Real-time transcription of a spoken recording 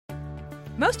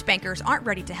Most bankers aren't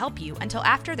ready to help you until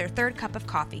after their third cup of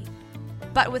coffee.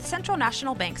 But with Central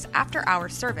National Bank's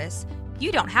after-hours service,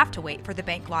 you don't have to wait for the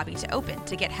bank lobby to open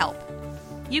to get help.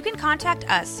 You can contact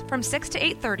us from 6 to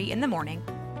 8:30 in the morning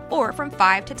or from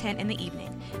 5 to 10 in the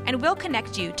evening, and we'll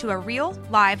connect you to a real,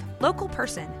 live, local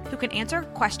person who can answer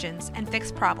questions and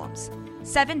fix problems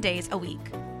 7 days a week.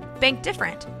 Bank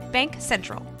different. Bank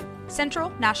Central. Central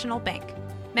National Bank.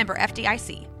 Member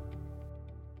FDIC.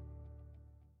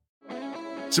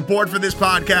 Support for this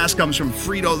podcast comes from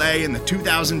Frito-Lay and the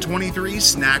 2023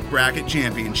 Snack Bracket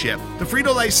Championship. The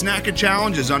Frito-Lay Snack-It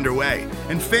Challenge is underway,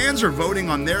 and fans are voting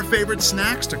on their favorite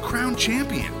snacks to crown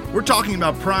champion. We're talking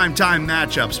about prime-time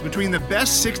matchups between the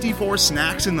best 64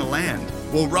 snacks in the land.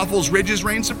 Will Ruffles Ridges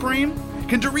reign supreme?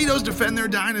 Can Doritos defend their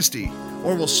dynasty?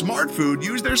 Or will Smart Food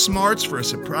use their smarts for a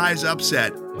surprise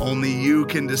upset? Only you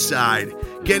can decide.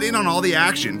 Get in on all the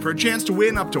action for a chance to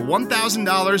win up to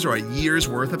 $1,000 or a year's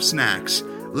worth of snacks.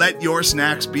 Let your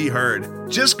snacks be heard.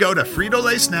 Just go to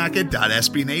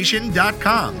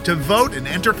fritolaysnacket.sbnation.com to vote and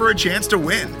enter for a chance to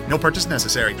win. No purchase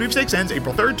necessary. Sweepstakes ends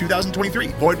April 3rd, 2023.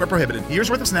 Void where prohibited. Year's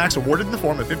worth of snacks awarded in the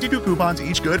form of 52 coupons,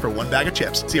 each good for one bag of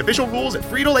chips. See official rules at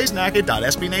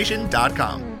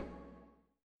fritolaysnacket.sbnation.com.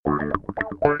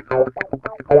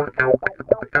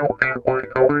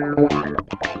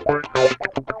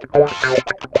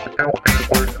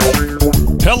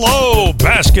 Hello,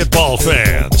 basketball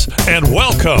fans, and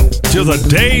welcome to the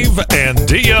Dave and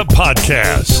Dia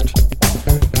podcast.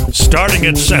 Starting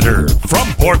at center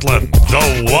from Portland,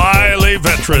 the wily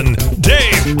veteran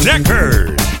Dave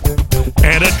Deckard.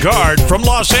 And at guard from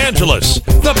Los Angeles,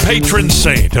 the patron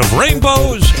saint of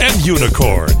rainbows and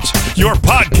unicorns, your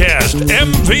podcast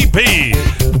MVP,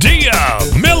 Dia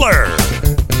Miller.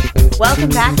 Welcome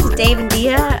back to Dave and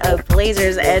Dia of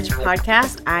Blazers Edge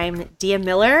podcast. I'm Dia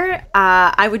Miller.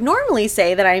 I would normally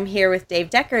say that I'm here with Dave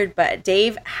Deckard, but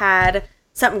Dave had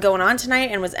something going on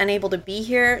tonight and was unable to be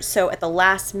here. So at the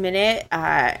last minute,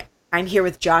 I'm here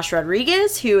with Josh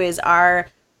Rodriguez, who is our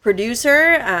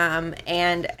producer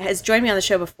and has joined me on the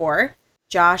show before.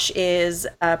 Josh is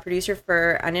a producer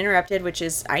for Uninterrupted, which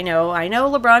is, I know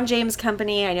LeBron James'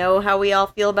 company. I know how we all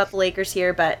feel about the Lakers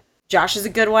here, but Josh is a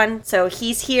good one. So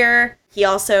he's here. He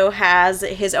also has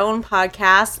his own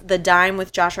podcast, The Dime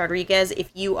with Josh Rodriguez. If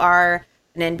you are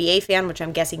an NBA fan, which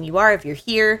I'm guessing you are if you're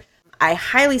here, I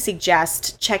highly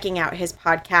suggest checking out his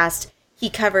podcast. He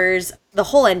covers the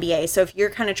whole NBA. So if you're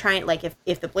kind of trying, like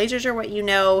if the Blazers are what you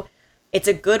know, it's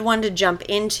a good one to jump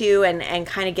into and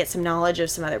kind of get some knowledge of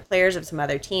some other players, of some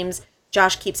other teams.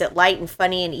 Josh keeps it light and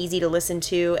funny and easy to listen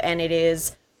to, and it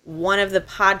is one of the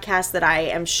podcasts that I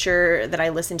am sure that I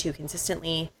listen to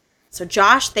consistently. So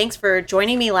Josh, thanks for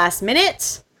joining me last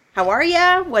minute. How are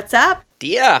ya? What's up?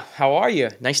 Dia, how are you?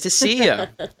 Nice to see you.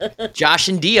 Josh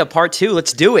and Dia, part 2.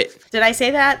 Let's do it. Did I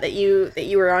say that you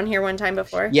were on here one time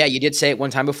before? Yeah, you did say it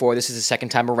one time before. This is the second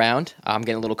time around. I'm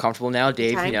getting a little comfortable now,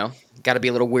 Dave. You know, got to be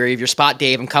a little weary of your spot,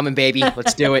 Dave. I'm coming, baby.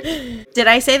 Let's do it. Did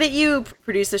I say that you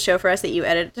produced the show for us, that you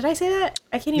edited? Did I say that?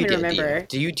 I can't even remember.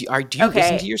 Do you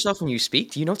listen to yourself when you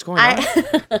speak? Do you know what's going on?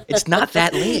 It's not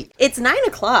that late. It's 9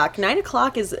 o'clock. 9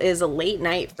 o'clock is a late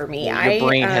night for me. Well, your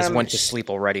brain has went to sleep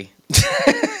already.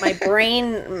 My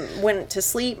brain went to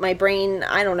sleep. My brain,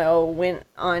 I don't know, went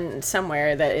on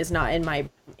somewhere that is not in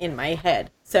my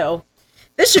head. So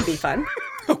this should be fun.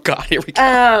 Oh God, here we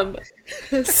go.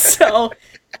 So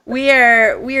we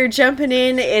are jumping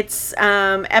in. It's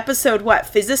episode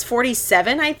what? Is this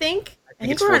 47? I think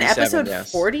we're on episode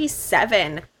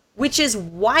 47, which is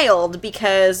wild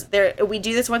because we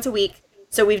do this once a week.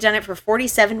 So we've done it for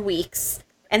 47 weeks.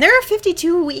 And there are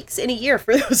 52 weeks in a year,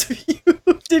 for those of you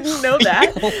who didn't know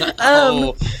that.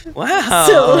 Wow.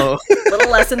 So,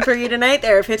 little lesson for you tonight.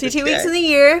 There are 52 weeks in the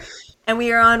year, and we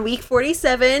are on week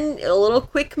 47. A little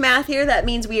quick math here. That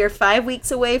means we are 5 weeks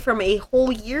away from a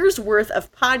whole year's worth of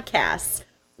podcasts,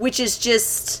 which is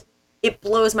just, it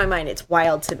blows my mind. It's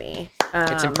wild to me.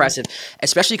 It's impressive,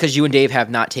 especially because you and Dave have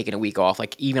not taken a week off.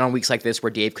 Like, even on weeks like this where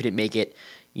Dave couldn't make it,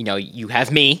 you know, you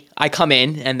have me, I come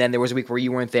in, and then there was a week where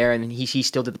you weren't there, and he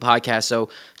still did the podcast. So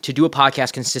to do a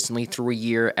podcast consistently through a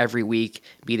year, every week,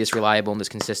 be this reliable and this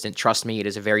consistent, trust me, it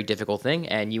is a very difficult thing,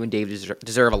 and you and Dave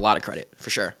deserve a lot of credit, for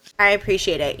sure. I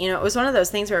appreciate it. You know, it was one of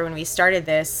those things where when we started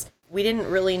this, we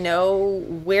didn't really know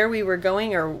where we were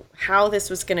going or how this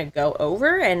was going to go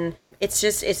over, and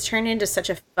it's turned into such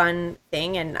a fun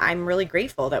thing, and I'm really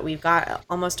grateful that we've got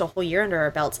almost a whole year under our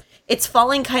belts. It's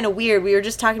falling kind of weird. We were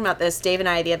just talking about this, Dave and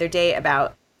I, the other day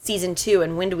about season 2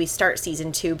 and when do we start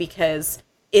season 2, because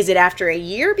is it after a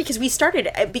year? Because we started,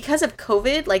 because of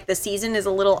COVID, like the season is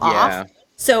a little off.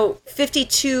 So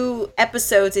 52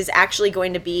 episodes is actually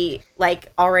going to be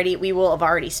like we will have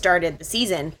already started the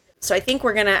season. So I think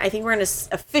we're gonna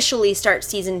officially start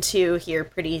season 2 here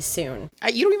pretty soon.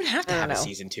 You don't even have to have a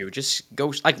season 2. Just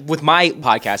go like with my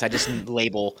podcast. I just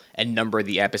label and number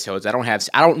the episodes. I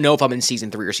don't know if I'm in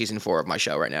season 3 or season 4 of my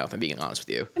show right now. If I'm being honest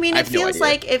with you. I mean, it feels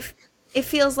like if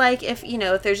if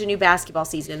there's a new basketball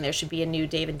season, there should be a new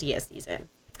Dave and Dia season.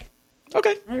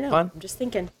 Okay, I don't know. Fun. I'm just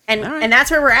thinking, and that's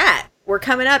where we're at. We're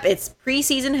coming up. It's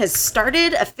preseason has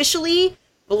started officially.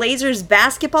 Blazers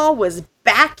basketball was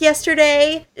back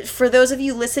yesterday. For those of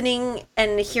you listening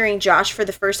and hearing Josh for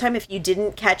the first time, if you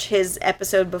didn't catch his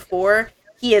episode before,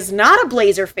 he is not a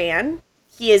Blazer fan.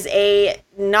 He is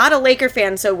not a Laker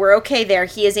fan, so we're okay there.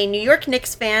 He is a New York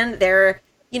Knicks fan. They're,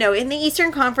 in the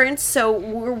Eastern Conference, so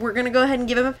we're going to go ahead and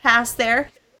give him a pass there.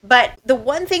 But the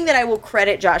one thing that I will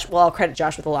credit Josh, well, I'll credit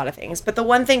Josh with a lot of things, but the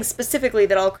one thing specifically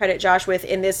that I'll credit Josh with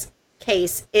in this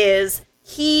case is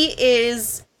he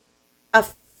is a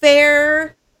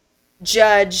fair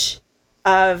judge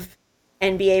of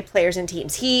NBA players and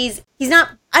teams. He's not,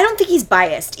 I don't think he's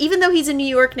biased. Even though he's a New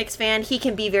York Knicks fan, he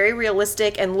can be very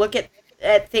realistic and look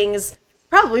at things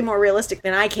probably more realistic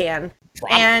than I can.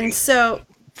 Probably. And so...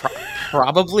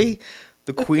 Probably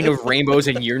the queen of rainbows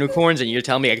and unicorns, and you're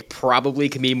telling me I probably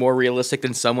can be more realistic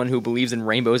than someone who believes in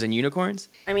rainbows and unicorns?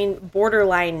 I mean,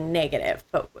 borderline negative,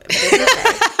 but it's okay.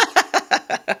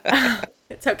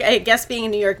 It's okay. I guess being a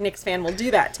New York Knicks fan will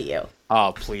do that to you.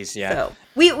 Oh, please, yeah. So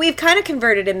we've kind of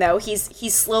converted him, though.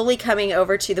 He's slowly coming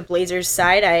over to the Blazers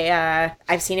side.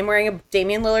 I've seen him wearing a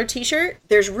Damian Lillard t-shirt.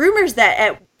 There's rumors that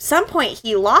at some point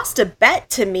he lost a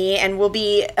bet to me and will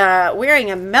be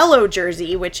wearing a Melo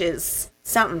jersey, which is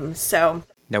something. So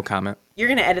no comment. You're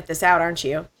gonna edit this out, aren't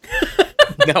you?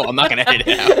 No, I'm not gonna edit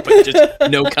it out, but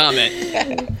just no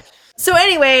comment. So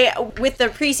anyway, with the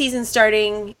preseason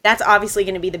starting, that's obviously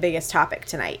going to be the biggest topic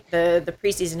tonight. The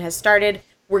preseason has started.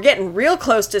 We're getting real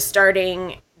close to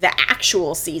starting the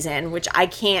actual season, which I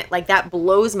can't, that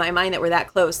blows my mind that we're that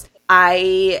close.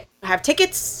 I have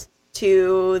tickets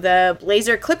to the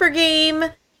Blazer Clipper game.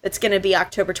 That's going to be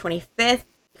October 25th.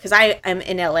 Because I am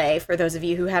in LA, for those of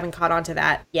you who haven't caught on to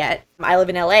that yet. I live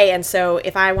in LA, and so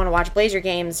if I want to watch Blazer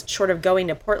games, short of going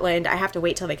to Portland, I have to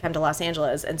wait till they come to Los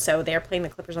Angeles. And so they're playing the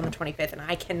Clippers on the 25th, and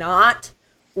I cannot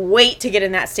wait to get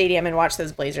in that stadium and watch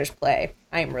those Blazers play.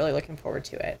 I am really looking forward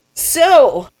to it.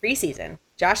 So, preseason.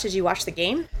 Josh, did you watch the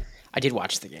game? I did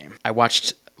watch the game. I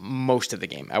watched most of the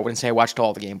game. I wouldn't say I watched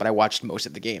all the game, but I watched most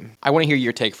of the game. I want to hear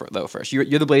your take first.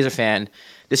 You're the Blazer fan.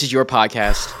 This is your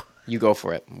podcast. You go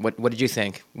for it. What did you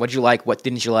think? What did you like? What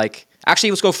didn't you like?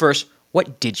 Actually, let's go first.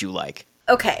 What did you like?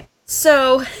 Okay,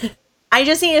 so I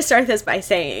just need to start this by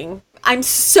saying I'm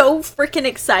so freaking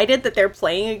excited that they're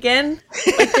playing again.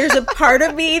 There's a part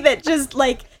of me that just,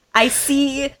 I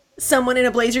see someone in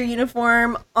a Blazer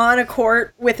uniform on a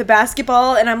court with a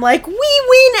basketball, and I'm like, we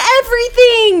win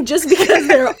everything just because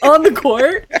they're on the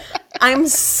court. I'm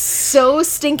so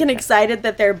stinking excited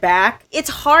that they're back. It's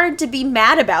hard to be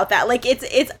mad about that.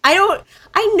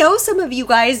 I know some of you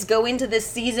guys go into this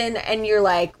season and you're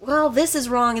like, well, this is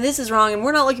wrong and this is wrong and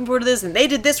we're not looking forward to this and they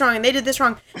did this wrong and they did this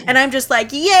wrong. And I'm just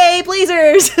like, yay,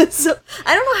 Blazers. So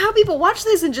I don't know how people watch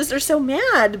this and just are so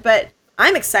mad, but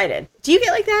I'm excited. Do you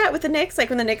get like that with the Knicks? Like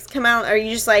when the Knicks come out, are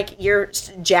you just you're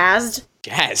jazzed?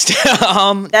 Jazzed.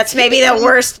 That's maybe the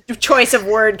worst choice of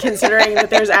word considering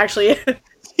that there's actually...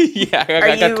 Yeah,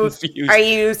 I got confused. Are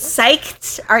you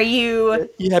psyched? Are you...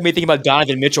 You had me thinking about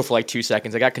Donovan Mitchell for 2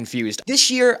 seconds. I got confused.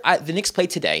 This year, the Knicks played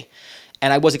today,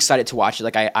 and I was excited to watch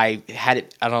it. I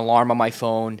had an alarm on my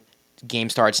phone. Game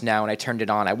starts now, and I turned it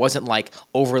on. I wasn't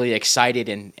overly excited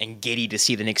and giddy to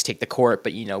see the Knicks take the court,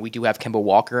 but we do have Kemba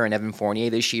Walker and Evan Fournier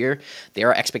this year. There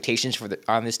are expectations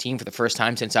on this team for the first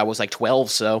time since I was 12,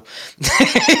 so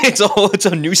it's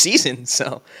a new season.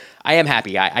 So I am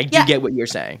happy. I do get what you're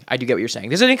saying.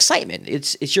 There's an excitement.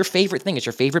 It's your favorite thing. It's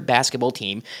your favorite basketball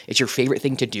team. It's your favorite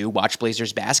thing to do. Watch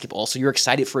Blazers basketball. So you're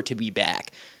excited for it to be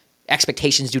back.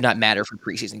 Expectations do not matter for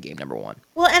preseason game number 1.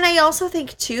 Well, and I also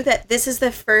think, too, that this is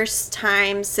the first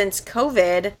time since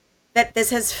COVID that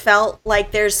this has felt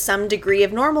like there's some degree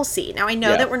of normalcy. Now, I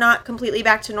know that we're not completely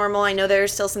back to normal. I know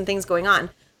there's still some things going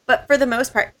on. But for the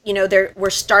most part, we're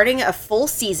starting a full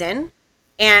season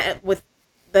and with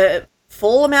the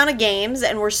full amount of games,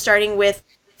 and we're starting with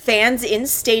fans in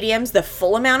stadiums, the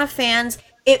full amount of fans.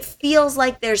 It feels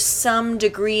like there's some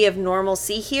degree of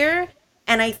normalcy here.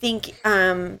 And I think...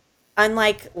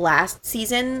 unlike last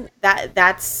season,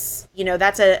 that's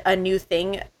a new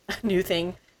thing.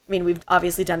 I mean, we've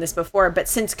obviously done this before, but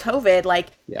since COVID,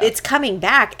 it's coming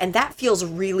back, and that feels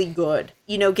really good.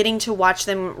 Getting to watch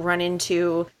them run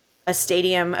into a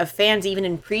stadium of fans, even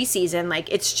in preseason. Like,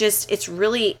 it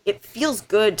feels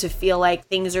good to feel like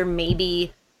things are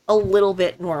maybe a little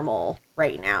bit normal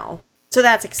right now. So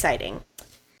that's exciting.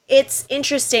 It's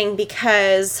interesting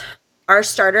because our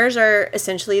starters are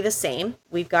essentially the same.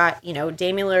 We've got,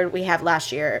 Damian Lillard we had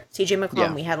last year, CJ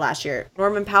McCollum we had last year,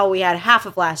 Norman Powell we had half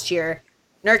of last year,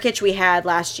 Nurkic we had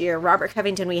last year, Robert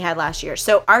Covington we had last year.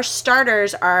 So our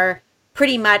starters are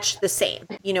pretty much the same.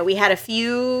 We had a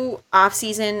few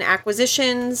offseason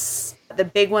acquisitions, the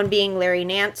big one being Larry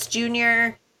Nance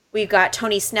Jr. We've got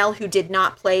Tony Snell, who did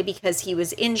not play because he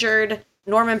was injured.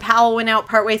 Norman Powell went out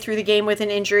partway through the game with an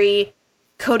injury.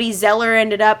 Cody Zeller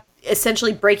ended up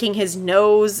essentially breaking his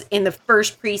nose in the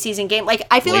first preseason game. Like,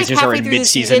 I feel Blazers like halfway are in through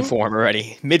mid-season the season, form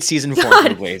already. Mid-season form for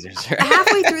the Blazers.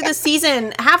 halfway through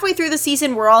the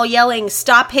season, we're all yelling,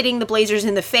 "Stop hitting the Blazers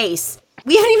in the face."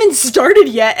 We haven't even started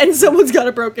yet, and someone's got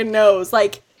a broken nose.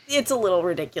 Like, it's a little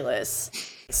ridiculous.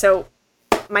 So,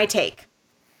 my take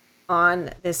on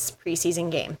this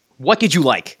preseason game. What did you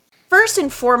like? First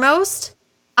and foremost,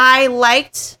 I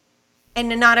liked, and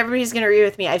not everybody's going to agree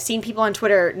with me. I've seen people on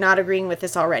Twitter not agreeing with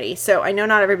this already, so I know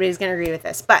not everybody's going to agree with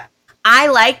this, but I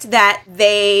liked that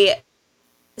they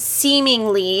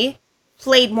seemingly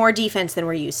played more defense than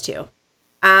we're used to.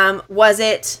 Was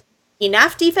it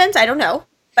enough defense? I don't know,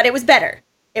 but it was better.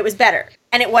 It was better.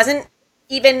 And it wasn't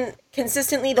even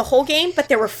consistently the whole game, but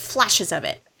there were flashes of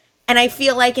it. And I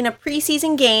feel like in a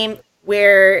preseason game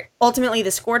where ultimately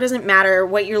the score doesn't matter,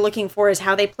 what you're looking for is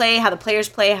how they play, how the players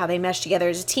play, how they mesh together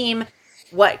as a team,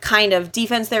 what kind of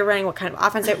defense they're running, what kind of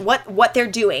offense, what they're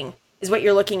doing is what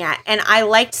you're looking at. And I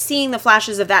liked seeing the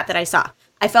flashes of that I saw.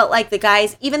 I felt like the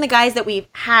guys, even the guys that we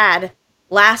had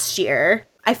last year,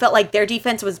 I felt like their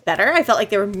defense was better. I felt like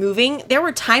they were moving. There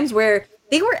were times where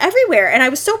they were everywhere, and I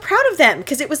was so proud of them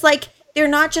because it was like they're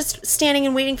not just standing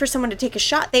and waiting for someone to take a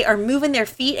shot. They are moving their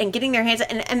feet and getting their hands,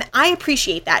 and I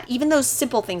appreciate that, even those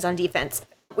simple things on defense.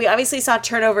 We obviously saw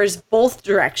turnovers both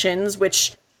directions,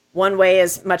 which one way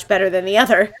is much better than the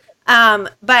other,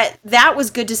 but that was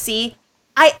good to see.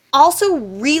 I also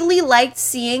really liked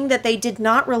seeing that they did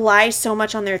not rely so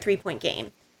much on their three-point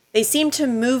game. They seemed to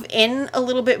move in a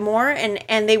little bit more,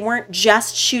 and they weren't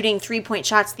just shooting three-point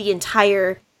shots the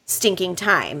entire stinking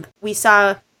time. We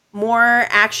saw more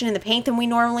action in the paint than we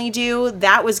normally do.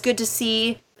 That was good to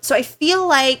see. So I feel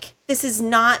like this is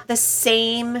not the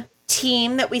same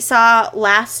team that we saw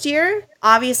last year.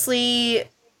 Obviously,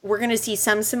 we're going to see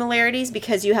some similarities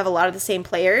because you have a lot of the same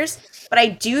players. But I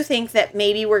do think that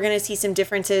maybe we're going to see some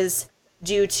differences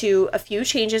due to a few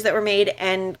changes that were made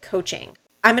and coaching.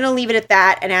 I'm going to leave it at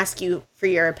that and ask you for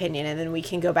your opinion, and then we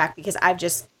can go back because I've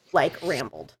just,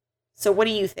 rambled. So what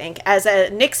do you think? As a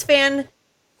Knicks fan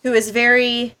who is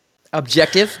very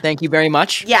objective, thank you very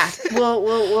much. Yeah,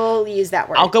 we'll use that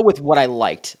word. I'll go with what I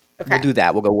liked. Okay. We'll do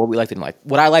that. We'll go what we liked and liked.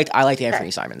 What I liked Anthony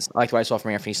Simons. I liked what I saw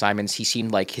from Anthony Simons. He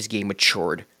seemed like his game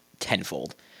matured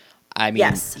tenfold. I mean,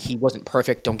 yes. He wasn't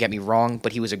perfect, don't get me wrong,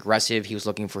 but he was aggressive. He was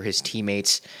looking for his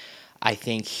teammates. I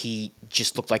think he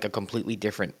just looked like a completely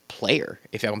different player,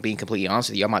 if I'm being completely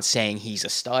honest with you. I'm not saying he's a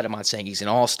stud. I'm not saying he's an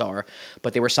all-star.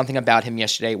 But there was something about him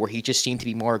yesterday where he just seemed to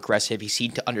be more aggressive. He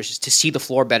seemed to see the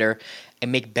floor better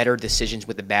and make better decisions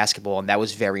with the basketball, and that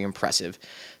was very impressive.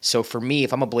 So for me,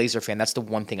 if I'm a Blazer fan, that's the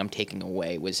one thing I'm taking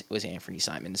away was Anthony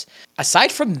Simons.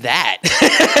 Aside from that,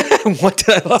 what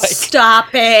did I like? Stop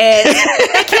it.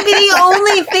 That can't be the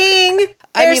only thing.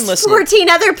 There's listen, 14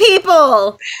 other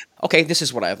people. Okay, this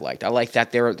is what I've liked. I like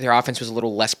that their offense was a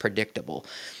little less predictable.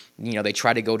 They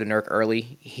tried to go to Nurk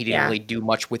early. He didn't really do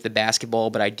much with the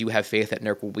basketball, but I do have faith that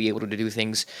Nurk will be able to do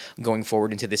things going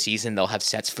forward into the season. They'll have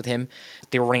sets with him.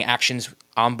 They were running actions,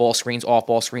 on-ball screens,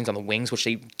 off-ball screens on the wings, which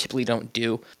they typically don't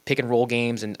do. Pick and roll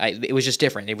games, and it was just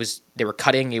different. They were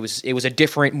cutting. It was a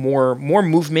different, more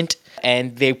movement,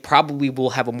 and they probably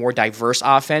will have a more diverse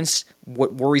offense.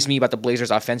 What worries me about the Blazers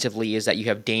offensively is that you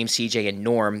have Dame, CJ, and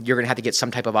Norm. You're going to have to get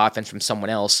some type of offense from someone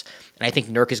else. And I think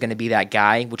Nurk is going to be that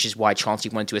guy, which is why Chauncey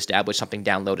wanted to establish something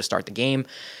down low to start the game.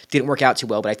 Didn't work out too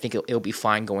well, but I think it'll be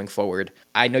fine going forward.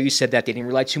 I know you said that they didn't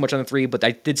rely too much on the three, but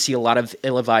I did see a lot of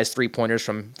ill-advised three-pointers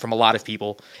from a lot of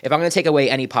people. If I'm going to take away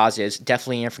any positives,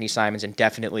 definitely Anthony Simons, and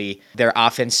definitely their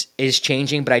offense is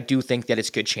changing, but I do think that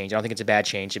it's good change. I don't think it's a bad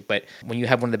change, but when you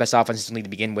have one of the best offenses in the league to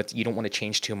begin with, you don't want to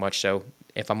change too much. So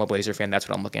if I'm a Blazer fan, that's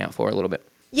what I'm looking out for a little bit.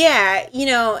 Yeah,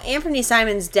 Anthony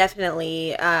Simons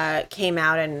definitely came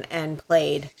out and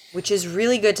played, which is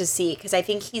really good to see because I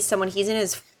think he's in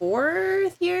his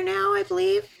 4th year now, I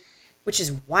believe, which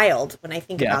is wild when I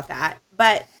think about that.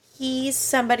 But he's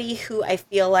somebody who I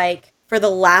feel like for the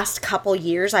last couple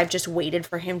years, I've just waited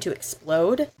for him to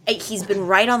explode. He's been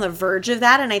right on the verge of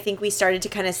that, and I think we started to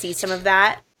kind of see some of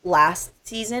that last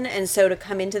season. And so to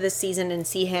come into this season and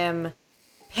see him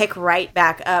pick right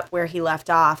back up where he left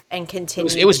off and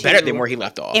continue, it was better than where he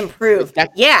left off. Improve. For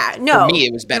me,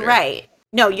 it was better. You're right.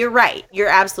 No, you're right. You're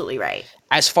absolutely right.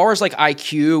 As far as like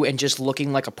IQ and just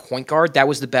looking like a point guard, that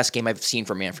was the best game I've seen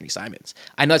from Anthony Simons.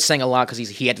 I know it's saying a lot because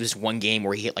he had this one game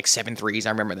where he hit like 7 threes. I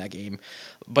remember that game.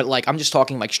 But like I'm just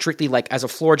talking like strictly like as a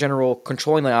floor general,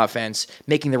 controlling the offense,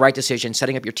 making the right decision,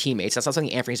 setting up your teammates. That's not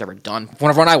something Anthony's ever done.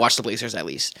 Whenever I watched the Blazers, at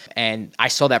least. And I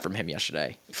saw that from him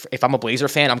yesterday. If I'm a Blazer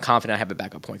fan, I'm confident I have a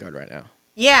backup point guard right now.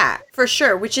 Yeah, for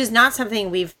sure, which is not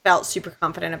something we've felt super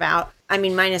confident about. I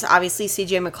mean, minus obviously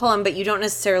CJ McCollum, but you don't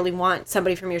necessarily want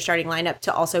somebody from your starting lineup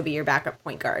to also be your backup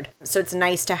point guard. So it's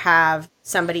nice to have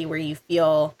somebody where you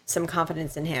feel some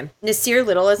confidence in him. Nasir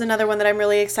Little is another one that I'm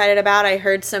really excited about. I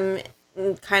heard some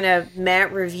kind of meh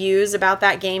reviews about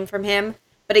that game from him.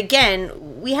 But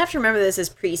again, we have to remember this is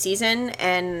preseason,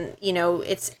 and, you know,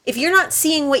 it's if you're not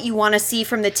seeing what you want to see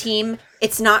from the team,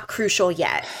 it's not crucial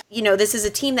yet. You know, this is a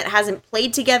team that hasn't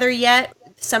played together yet.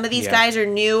 Some of these guys are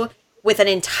new with an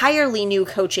entirely new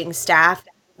coaching staff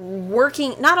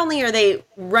working. Not only are they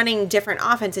running different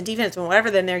offense and defense and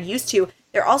whatever than they're used to,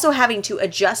 they're also having to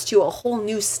adjust to a whole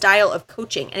new style of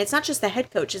coaching. And it's not just the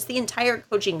head coach, it's the entire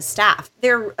coaching staff.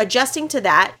 They're adjusting to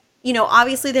that. You know,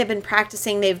 obviously they've been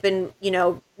practicing, they've been, you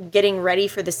know, getting ready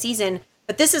for the season,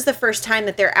 but this is the first time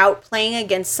that they're out playing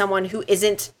against someone who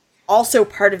isn't also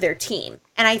part of their team.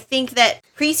 And I think that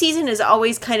preseason is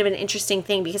always kind of an interesting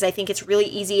thing because I think it's really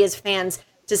easy as fans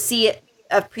to see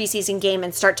a preseason game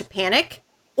and start to panic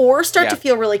or start to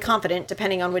feel really confident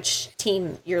depending on which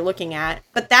team you're looking at.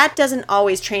 But that doesn't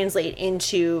always translate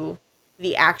into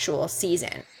the actual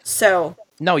season. So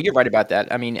no, you're right about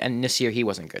that. I mean, and Nasir, he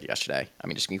wasn't good yesterday. I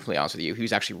mean, just to be completely honest with you, he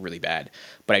was actually really bad.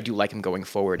 But I do like him going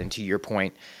forward. And to your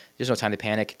point, there's no time to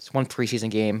panic. It's one preseason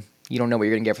game. You don't know what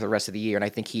you're going to get for the rest of the year. And I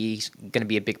think he's going to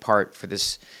be a big part for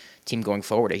this team going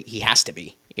forward. He has to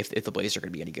be if the Blazers are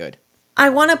going to be any good. I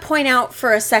want to point out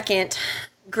for a second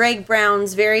Greg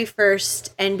Brown's very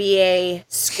first NBA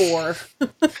score.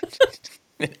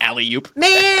 Alley-oop.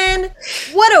 Man,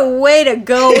 what a way to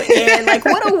go in. Like,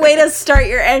 what a way to start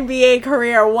your NBA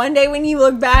career. One day when you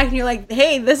look back and you're like,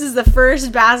 hey, this is the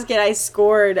first basket I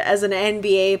scored as an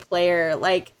NBA player.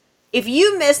 Like, if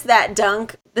you missed that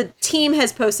dunk, the team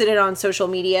has posted it on social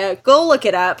media. Go look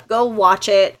it up. Go watch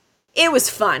it. It was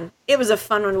fun. It was a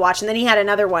fun one to watch. And then he had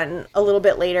another one a little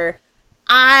bit later.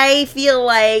 I feel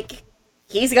like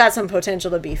he's got some potential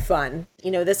to be fun.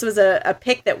 You know, this was a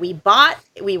pick that we bought.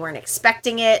 We weren't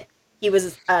expecting it. He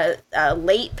was a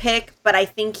late pick, but I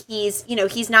think he's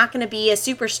not going to be a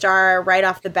superstar right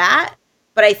off the bat.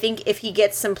 But I think if he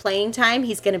gets some playing time,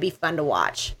 he's going to be fun to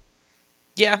watch.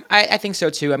 Yeah, I think so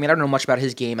too. I mean, I don't know much about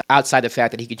his game outside the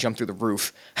fact that he could jump through the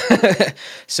roof.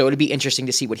 So it'd be interesting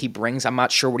to see what he brings. I'm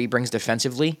not sure what he brings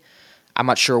defensively. I'm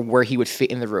not sure where he would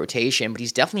fit in the rotation, but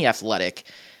he's definitely athletic.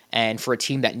 And for a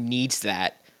team that needs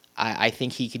that, I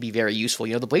think he could be very useful.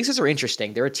 You know, the Blazers are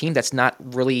interesting. They're a team that's not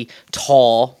really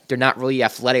tall. They're not really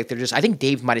athletic. They're just, I think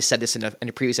Dave might have said this in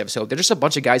a previous episode, they're just a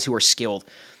bunch of guys who are skilled.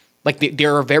 Like,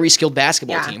 they're a very skilled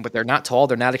basketball team, but they're not tall.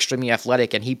 They're not extremely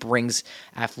athletic, and he brings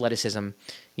athleticism,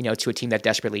 you know, to a team that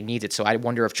desperately needs it. So I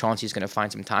wonder if Chauncey's going to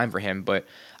find some time for him, but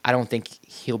I don't think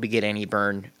he'll be getting any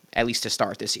burn, at least to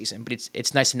start this season. But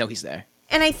it's nice to know he's there.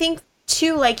 And I think,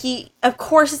 too, like, of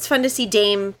course it's fun to see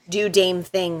Dame do Dame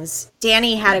things.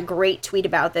 Danny had a great tweet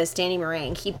about this, Danny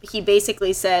Meringue. He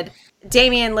basically said,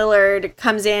 Damian Lillard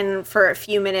comes in for a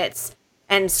few minutes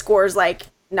and scores, like,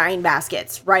 9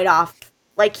 baskets right off.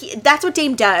 Like, that's what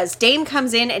Dame does. Dame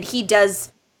comes in and he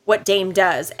does what Dame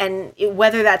does. And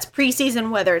whether that's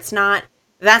preseason, whether it's not,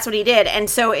 that's what he did. And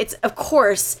so it's, of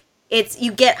course,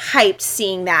 you get hyped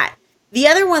seeing that. The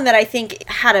other one that I think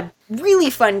had a really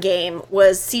fun game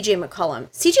was CJ McCollum.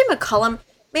 CJ McCollum,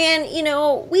 man, you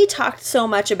know, we talked so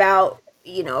much about,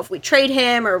 you know, if we trade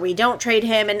him or we don't trade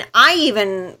him. And I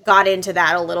even got into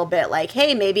that a little bit. Like,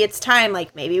 hey, maybe it's time.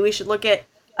 Like, maybe we should look at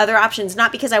other options,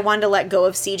 not because I wanted to let go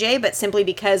of CJ, but simply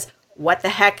because what the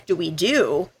heck do we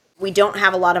do? We don't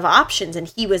have a lot of options, and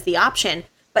he was the option.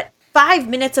 But 5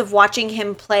 minutes of watching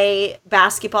him play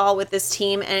basketball with this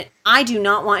team, and I do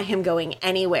not want him going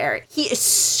anywhere. He is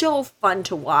so fun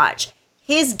to watch.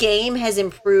 His game has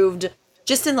improved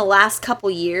just in the last couple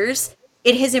years.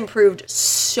 It has improved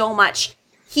so much.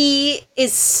 He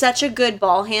is such a good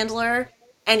ball handler.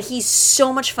 And he's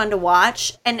so much fun to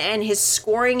watch, and his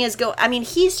scoring is I mean,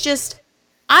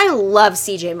 I love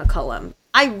CJ McCollum.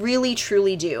 I really,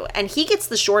 truly do. And he gets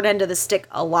the short end of the stick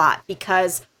a lot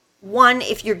because one,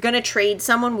 if you're going to trade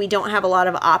someone, we don't have a lot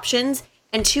of options.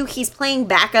 And two, he's playing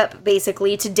backup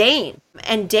basically to Dame.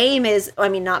 And Dame is, I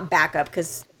mean, not backup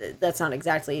because that's not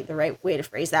exactly the right way to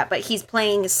phrase that, but he's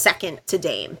playing second to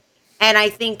Dame. And I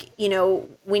think, you know,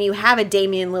 when you have a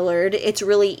Damian Lillard, it's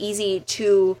really easy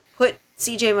to put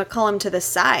CJ McCollum to the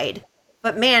side.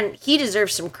 But man, he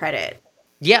deserves some credit.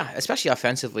 Yeah, especially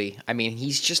offensively. I mean,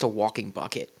 he's just a walking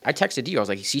bucket. I texted you. I was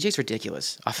like, CJ's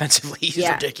ridiculous. Offensively, he's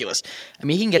ridiculous. I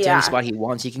mean, he can get to any spot he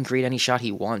wants. He can create any shot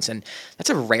he wants. And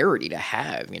that's a rarity to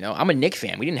have, you know. I'm a Knicks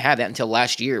fan. We didn't have that until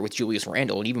last year with Julius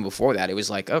Randle. And even before that, it was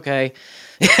like, okay,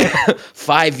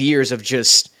 5 years of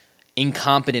just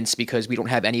incompetence because we don't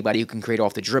have anybody who can create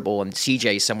off the dribble, and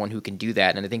CJ is someone who can do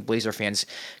that. And I think Blazer fans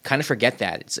kind of forget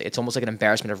that. It's almost like an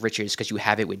embarrassment of riches because you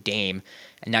have it with Dame,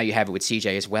 and now you have it with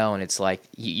CJ as well, and it's like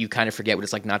you kind of forget what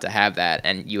it's like not to have that,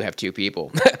 and you have two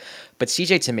people. But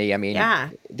CJ, to me, I mean,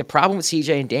 the problem with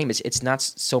CJ and Dame is it's not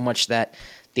so much that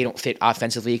they don't fit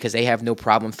offensively because they have no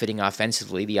problem fitting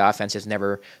offensively. The offense has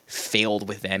never failed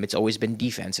with them. It's always been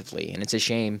defensively, and it's a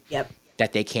shame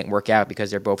that they can't work out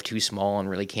because they're both too small and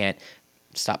really can't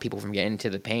stop people from getting into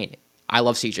the paint. I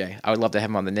love CJ. I would love to have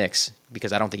him on the Knicks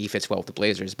because I don't think he fits well with the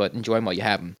Blazers, but enjoy him while you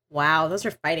have him. Wow, those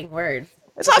are fighting words.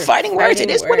 It's not fighting words. It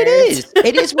is what it is.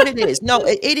 It is what it is. No,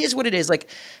 it is what it is. Like,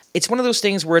 it's one of those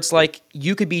things where it's like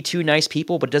you could be two nice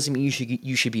people, but it doesn't mean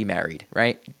you should be married,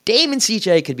 right? Dame and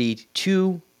CJ could be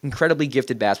two incredibly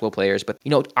gifted basketball players, but, you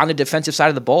know, on the defensive side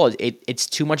of the ball, it's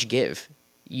too much give.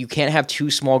 You can't have two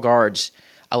small guards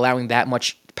allowing that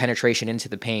much penetration into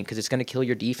the paint because it's going to kill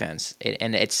your defense.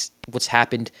 And it's what's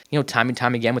happened, you know, time and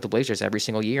time again with the Blazers every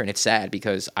single year. And it's sad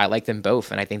because I like them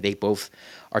both, and I think they both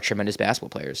are tremendous basketball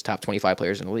players, top 25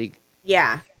 players in the league.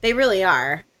 Yeah, they really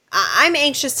are. I'm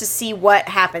anxious to see what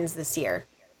happens this year.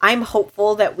 I'm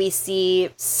hopeful that we see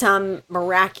some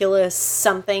miraculous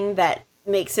something that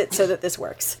makes it so that this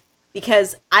works.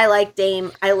 Because I like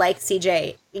Dame, I like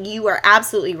CJ. You are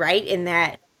absolutely right in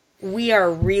that we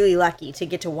are really lucky to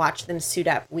get to watch them suit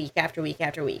up week after week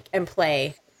after week and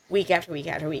play week after week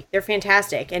after week. They're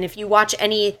fantastic. And if you watch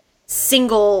any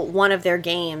single one of their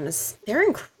games, they're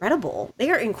incredible.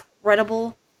 They are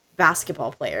incredible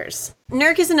basketball players.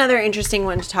 Nurk is another interesting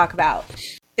one to talk about.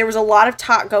 There was a lot of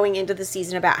talk going into the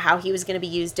season about how he was going to be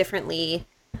used differently.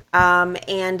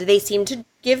 And they seemed to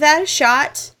give that a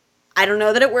shot. I don't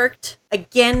know that it worked.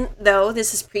 Again, though,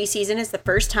 this is preseason. It's the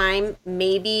first time.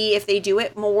 Maybe if they do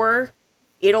it more,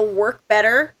 it'll work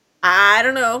better. I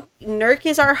don't know. Nurk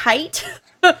is our height.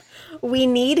 We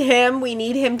need him. We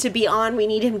need him to be on. We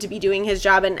need him to be doing his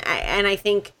job. And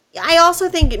I also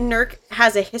think Nurk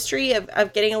has a history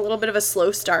of getting a little bit of a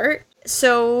slow start.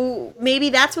 So maybe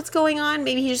that's what's going on.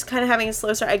 Maybe he's just kind of having a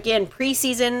slow start. Again,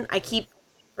 preseason, I keep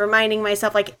reminding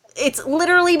myself, like, it's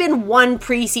literally been one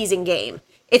preseason game.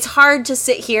 It's hard to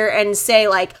sit here and say,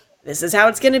 like, this is how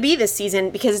it's going to be this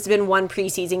season because it's been one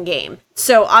preseason game.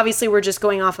 So obviously we're just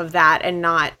going off of that and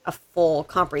not a full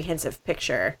comprehensive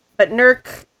picture. But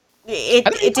Nurk,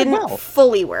 it didn't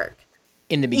fully work.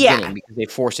 In the beginning, because they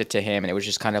forced it to him, and it was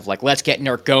just kind of like, let's get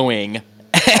Nurk going.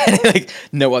 Like,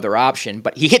 no other option.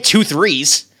 But he hit 2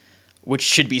 threes, which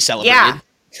should be celebrated.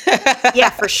 Yeah,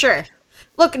 for sure.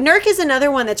 Look, Nurk is another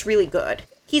one that's really good.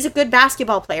 He's a good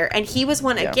basketball player, and he was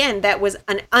one, again, that was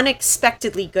an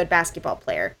unexpectedly good basketball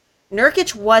player.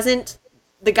 Nurkic wasn't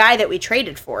the guy that we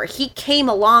traded for. He came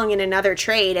along in another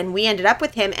trade, and we ended up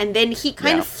with him, and then he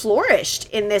kind of flourished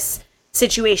in this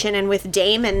situation and with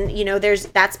Dame, and, you know,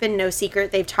 that's been no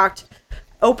secret. They've talked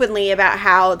openly about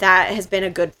how that has been a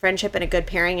good friendship and a good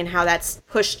pairing and how that's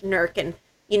pushed Nurk. And,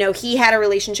 you know, he had a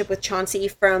relationship with Chauncey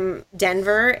from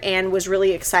Denver and was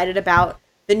really excited about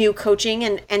the new coaching,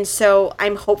 and so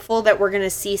I'm hopeful that we're going to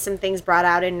see some things brought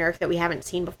out in Nurk that we haven't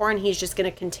seen before, and he's just going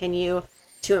to continue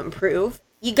to improve.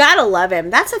 You got to love him.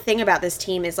 That's the thing about this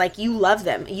team is, like, you love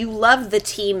them. You love the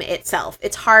team itself.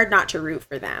 It's hard not to root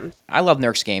for them. I love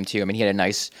Nurk's game, too. I mean, he had a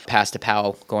nice pass to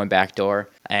Powell going backdoor,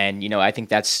 and, you know, I think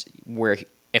that's where,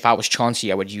 if I was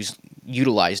Chauncey, I would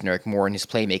utilize Nurk more in his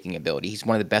playmaking ability. He's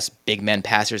one of the best big men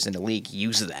passers in the league.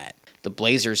 Use that. The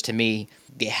Blazers, to me,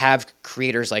 they have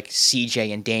creators like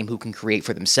CJ and Dame who can create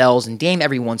for themselves, and Dame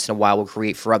every once in a while will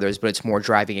create for others, but it's more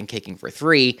driving and kicking for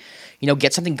 3. You know,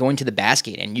 get something going to the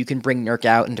basket, and you can bring Nurk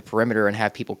out into perimeter and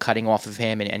have people cutting off of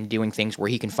him and doing things where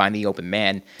he can find the open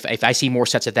man. If I see more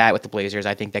sets of that with the Blazers,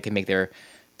 I think that can make their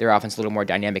offense a little more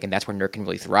dynamic, and that's where Nurk can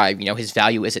really thrive. You know, his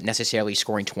value isn't necessarily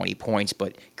scoring 20 points,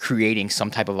 but creating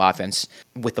some type of offense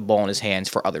with the ball in his hands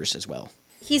for others as well.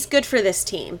 He's good for this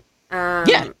team. So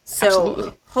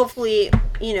absolutely. Hopefully,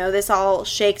 you know, this all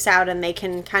shakes out and they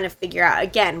can kind of figure out,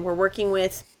 again, we're working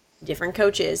with different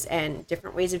coaches and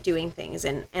different ways of doing things.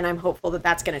 And I'm hopeful that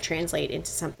that's going to translate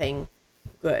into something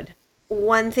good.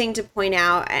 One thing to point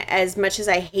out, as much as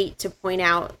I hate to point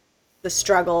out the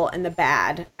struggle and the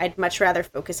bad, I'd much rather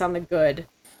focus on the good.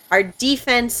 Our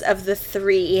defense of the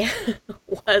three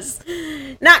was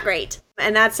not great.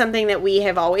 And that's something that we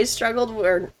have always struggled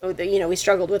with, we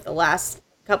struggled with the last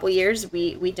couple years.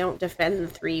 We don't defend the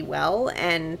three well,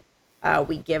 and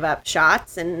we give up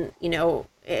shots. And,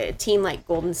 a team like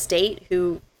Golden State,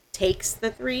 who takes the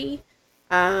three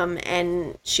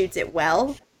and shoots it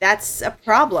well, that's a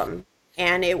problem.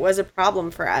 And it was a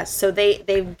problem for us. So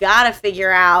they've got to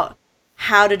figure out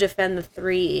how to defend the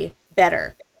three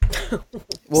better.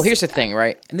 Well, here's the thing,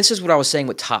 right? And this is what I was saying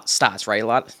with Tots, right? A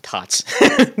lot of Tots.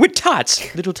 With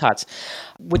Tots. Little Tots.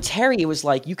 With Terry, it was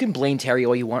like, you can blame Terry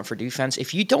all you want for defense.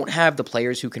 If you don't have the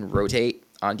players who can rotate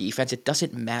on defense, it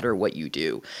doesn't matter what you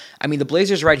do. I mean, the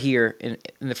Blazers right here in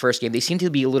the first game, they seem to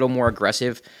be a little more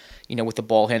aggressive, with the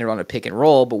ball handled on a pick and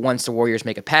roll. But once the Warriors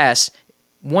make a pass,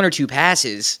 one or two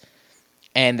passes,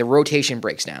 and the rotation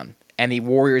breaks down, and the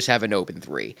Warriors have an open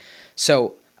three.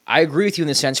 So I agree with you in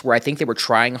the sense where I think they were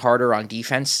trying harder on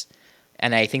defense,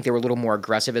 and I think they were a little more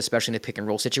aggressive, especially in the pick and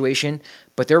roll situation,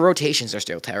 but their rotations are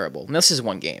still terrible. And this is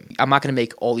one game. I'm not going to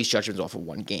make all these judgments off of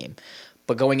one game.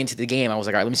 But going into the game, I was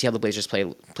like, all right, let me see how the Blazers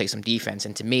play some defense.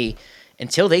 And to me,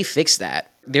 until they fix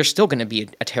that, they're still going to be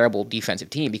a terrible defensive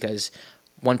team, because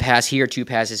one pass here, two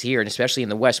passes here, and especially in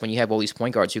the West, when you have all these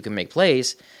point guards who can make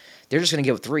plays, they're just going to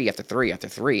give three after three after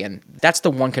three. And that's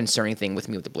the one concerning thing with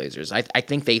me with the Blazers. I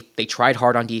think they tried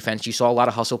hard on defense. You saw a lot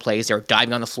of hustle plays. They were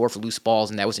diving on the floor for loose balls,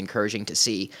 and that was encouraging to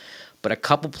see. But a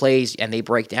couple plays, and they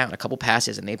break down. A couple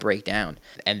passes, and they break down.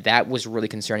 And that was really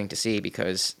concerning to see,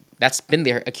 because that's been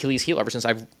their Achilles heel ever since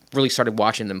I've really started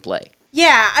watching them play.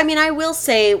 Yeah, I mean, I will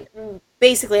say,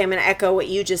 basically, I'm going to echo what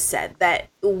you just said, that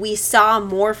we saw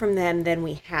more from them than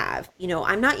we have.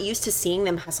 I'm not used to seeing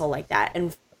them hustle like that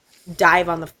and dive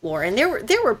on the floor. And there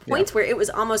were points where it was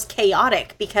almost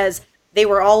chaotic, because they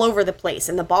were all over the place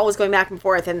and the ball was going back and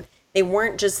forth, and they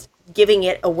weren't just giving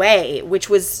it away, which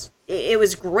was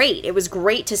great. It was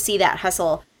great to see that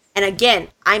hustle. And again,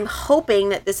 I'm hoping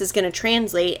that this is going to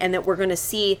translate, and that we're going to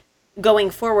see going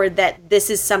forward that this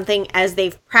is something, as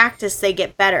they've practiced, they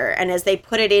get better, and as they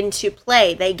put it into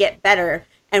play, they get better,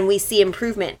 and we see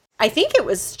improvement. I think it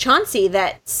was Chauncey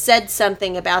that said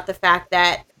something about the fact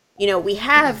that we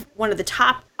have one of the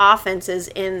top offenses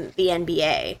in the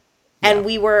NBA, and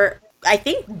we were, I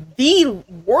think, the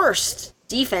worst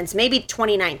defense, maybe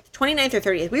 29th or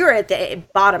 30th. We were at the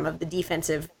bottom of the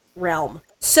defensive realm.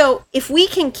 So if we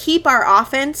can keep our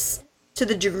offense to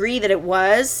the degree that it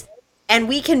was, and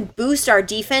we can boost our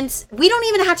defense, we don't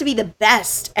even have to be the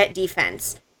best at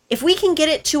defense. If we can get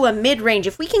it to a mid-range,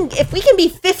 if we can be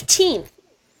 15th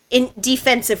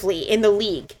defensively in the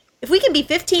league, if we can be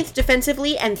 15th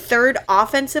defensively and 3rd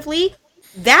offensively,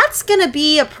 that's going to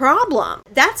be a problem.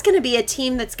 That's going to be a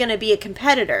team that's going to be a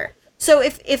competitor. So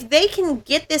if they can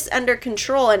get this under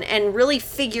control and really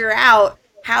figure out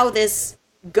how this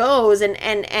goes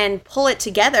and pull it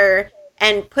together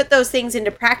and put those things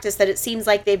into practice that it seems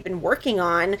like they've been working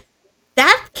on,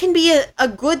 that can be a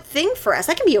good thing for us.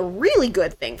 That can be a really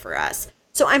good thing for us.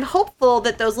 So I'm hopeful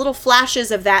that those little flashes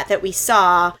of that we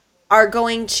saw are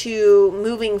going to,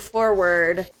 moving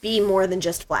forward, be more than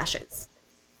just flashes.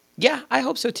 Yeah, I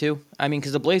hope so too. I mean,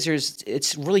 because the Blazers,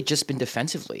 it's really just been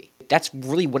defensively. That's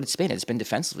really what it's been. It's been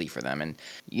defensively for them. And,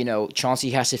 Chauncey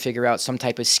has to figure out some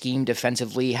type of scheme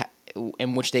defensively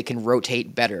in which they can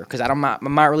rotate better. Because I'm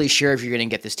not really sure if you're going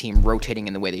to get this team rotating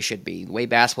in the way they should be. The way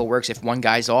basketball works, if one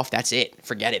guy's off, that's it.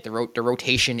 Forget it. The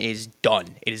rotation is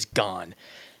done. It is gone.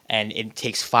 And it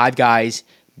takes 5 guys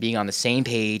being on the same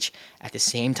page at the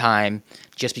same time.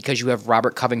 Just because you have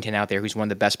Robert Covington out there, who's one of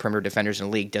the best perimeter defenders in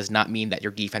the league, does not mean that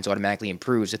your defense automatically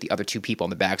improves if the other 2 people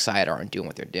on the backside aren't doing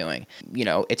what they're doing.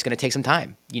 It's going to take some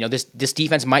time. This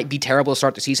defense might be terrible to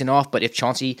start the season off, but if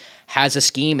Chauncey has a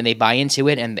scheme and they buy into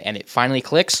it and it finally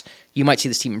clicks, you might see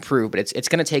this team improve, but it's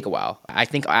going to take a while. I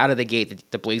think out of the gate,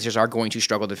 the Blazers are going to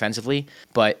struggle defensively,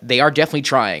 but they are definitely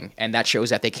trying, and that shows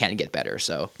that they can get better.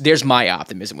 So there's my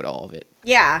optimism with all of it.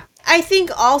 Yeah. I think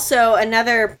also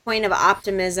another point of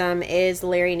optimism is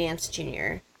Larry Nance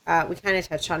Jr. We kind of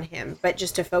touched on him, but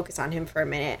just to focus on him for a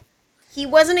minute. He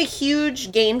wasn't a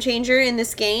huge game changer in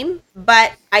this game,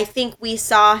 but I think we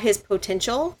saw his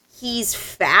potential. He's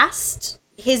fast.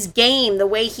 His game, the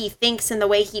way he thinks and the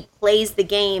way he plays the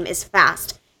game is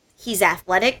fast. He's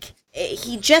athletic.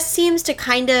 He just seems to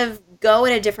kind of go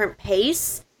at a different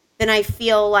pace than I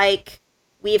feel like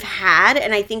we've had,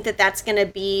 and I think that that's going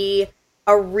to be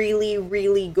a really,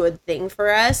 really good thing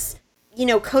for us.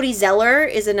 Cody Zeller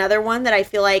is another one that I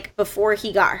feel like before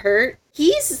he got hurt,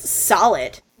 he's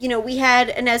solid. We had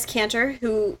Enes Kanter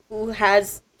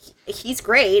he's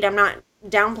great. I'm not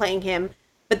downplaying him.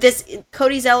 But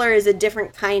Cody Zeller is a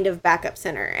different kind of backup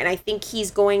center, and I think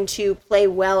he's going to play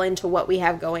well into what we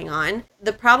have going on.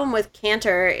 The problem with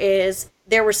Kanter is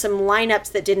there were some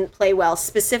lineups that didn't play well,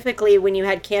 specifically when you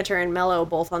had Kanter and Melo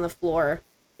both on the floor.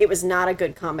 It was not a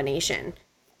good combination.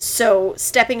 So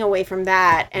stepping away from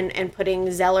that and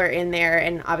putting Zeller in there,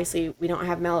 and obviously we don't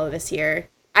have Melo this year,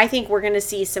 I think we're going to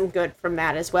see some good from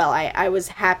that as well. I was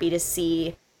happy to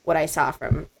see what I saw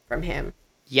from him.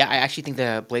 Yeah, I actually think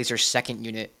the Blazers' second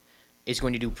unit is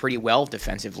going to do pretty well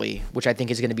defensively, which I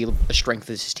think is going to be a strength of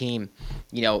this team.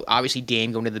 Obviously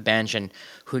Dame going to the bench, and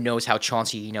who knows how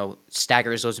Chauncey,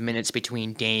 staggers those minutes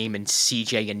between Dame and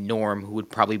CJ and Norm, who would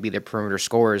probably be their perimeter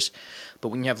scorers. But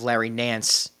when you have Larry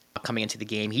Nance coming into the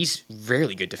game, he's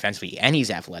really good defensively, and he's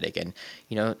athletic, and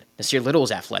Nasir Little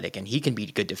is athletic, and he can be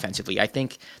good defensively. I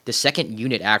think the second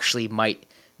unit actually might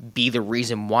be the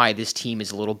reason why this team is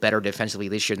a little better defensively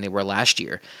this year than they were last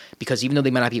year, because even though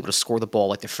they might not be able to score the ball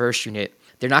like the first unit,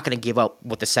 they're not going to give up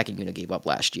what the second unit gave up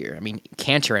last year. I mean,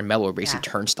 Kanter and Melo are basically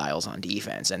turnstiles on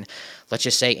defense, and let's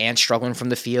just say Ant's struggling from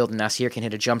the field, and Nasir can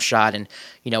hit a jump shot, and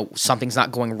something's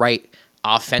not going right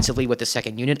offensively with the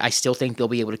second unit. I still think they'll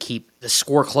be able to keep the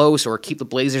score close or keep the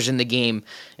Blazers in the game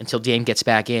until Dame gets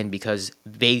back in, because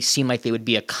they seem like they would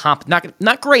be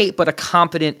not great, but a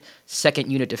competent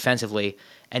second unit defensively.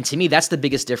 And to me, that's the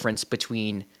biggest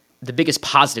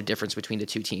positive difference between the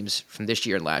two teams from this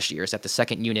year and last year, is that the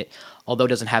second unit, although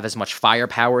doesn't have as much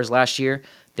firepower as last year,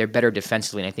 they're better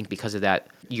defensively. And I think because of that,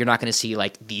 you're not going to see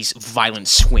like these violent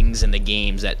swings in the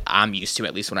games that I'm used to,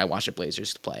 at least when I watch the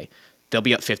Blazers play. They'll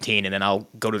be up 15, and then I'll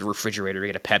go to the refrigerator to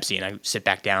get a Pepsi, and I sit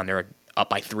back down. They're up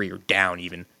by 3 or down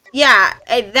even. Yeah,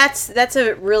 that's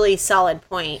a really solid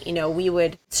point. We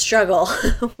would struggle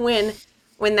when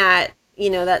that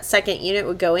that second unit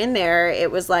would go in there. It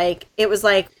was like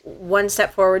one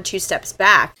step forward, 2 steps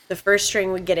back. The first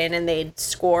string would get in and they'd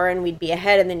score and we'd be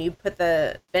ahead, and then you put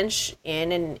the bench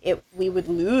in and we would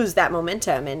lose that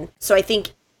momentum. And so I think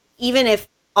even if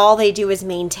all they do is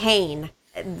maintain,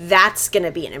 that's going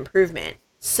to be an improvement.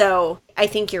 So I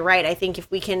think you're right. I think if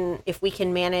we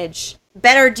can manage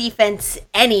better defense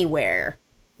anywhere,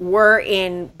 we're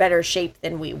in better shape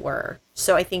than we were.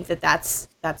 So I think that's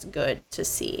good to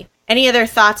see. Any other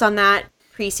thoughts on that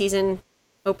preseason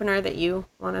opener that you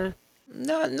want to?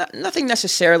 No, nothing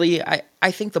necessarily.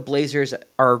 I think the Blazers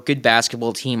are a good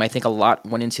basketball team. I think a lot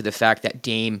went into the fact that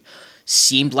Dame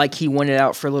seemed like he wanted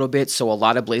out for a little bit, so a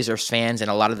lot of Blazers fans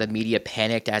and a lot of the media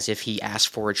panicked as if he asked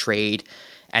for a trade,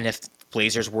 and if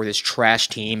Blazers were this trash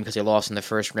team because they lost in the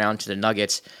first round to the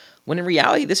Nuggets, when in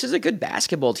reality, this is a good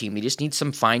basketball team. They just need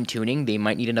some fine-tuning. They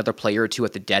might need another player or two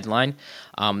at the deadline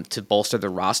to bolster the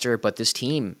roster, but this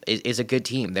team is a good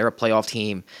team. They're a playoff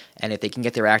team, and if they can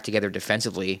get their act together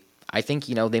defensively, I think,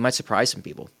 they might surprise some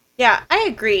people. Yeah, I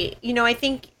agree. I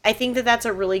think that that's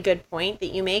a really good point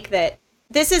that you make, that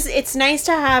it's nice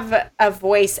to have a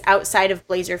voice outside of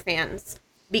Blazer fans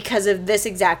because of this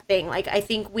exact thing. Like, I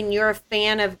think when you're a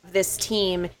fan of this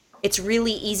team, it's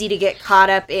really easy to get caught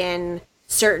up in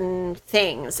certain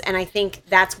things, and I think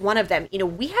that's one of them.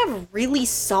 We have really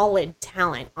solid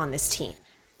talent on this team.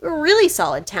 Really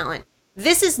solid talent.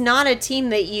 This is not a team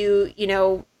that you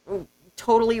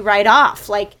totally write off.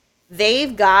 Like,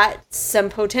 they've got some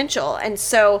potential, and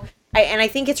so I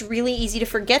think it's really easy to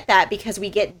forget that because we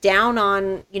get down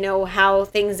on how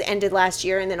things ended last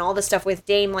year, and then all the stuff with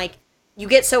Dame. Like, you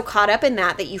get so caught up in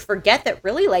that you forget that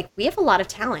really, like, we have a lot of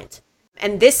talent.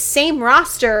 And this same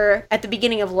roster at the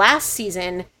beginning of last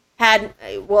season had,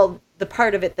 the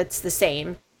part of it that's the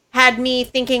same, had me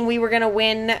thinking we were going to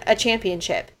win a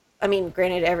championship. I mean,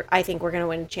 granted, I think we're going to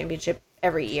win a championship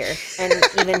every year. And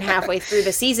even halfway through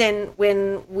the season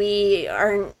when we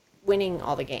aren't winning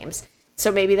all the games.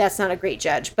 So maybe that's not a great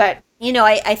judge. But,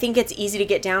 I think it's easy to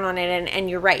get down on it. And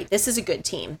you're right. This is a good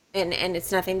team. And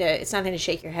it's nothing to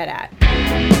shake your head at.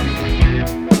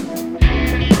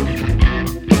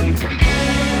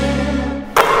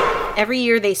 Every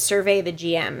year they survey the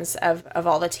GMs of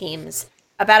all the teams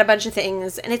about a bunch of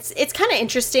things, and it's kind of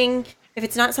interesting. If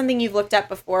it's not something you've looked up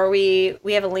before, we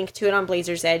have a link to it on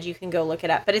Blazers Edge. You can go look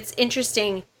it up. But it's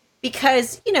interesting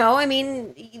because,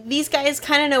 these guys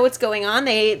kind of know what's going on.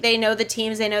 They know the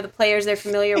teams, they know the players, they're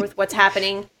familiar with what's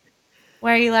happening.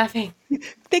 Why are you laughing?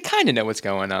 They kind of know what's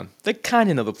going on. They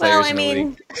kind of know the players in the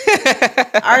league.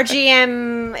 Our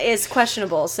GM is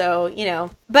questionable, so,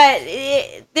 but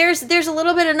there's a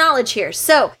little bit of knowledge here.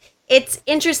 So it's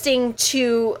interesting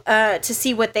to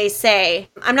see what they say.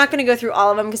 I'm not going to go through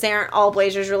all of them because they aren't all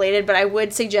Blazers related, but I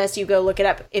would suggest you go look it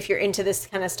up if you're into this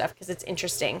kind of stuff because it's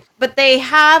interesting. But they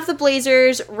have the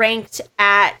Blazers ranked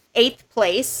at 8th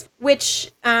place,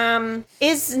 which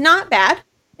is not bad.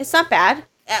 It's not bad.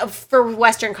 For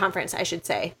Western Conference, I should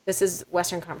say. This is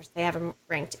Western Conference. They have them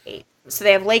ranked 8th. So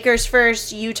they have Lakers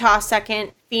 1st, Utah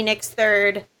 2nd, Phoenix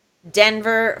 3rd,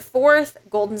 Denver 4th,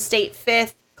 Golden State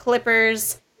 5th,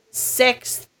 Clippers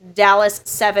 6th, Dallas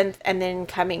 7th, and then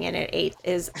coming in at 8th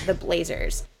is the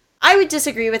Blazers. I would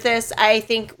disagree with this. I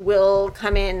think we'll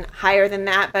come in higher than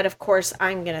that, but of course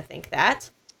I'm going to think that.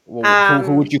 Well,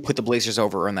 who would you put the Blazers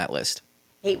over on that list?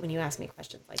 I hate when you ask me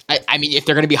questions like that. I mean, if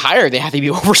they're going to be higher, they have to be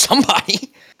over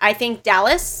somebody. I think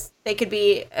Dallas, they could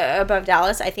be above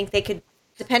Dallas. I think they could,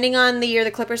 depending on the year the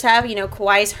Clippers have,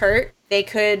 Kawhi's hurt, they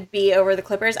could be over the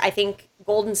Clippers. I think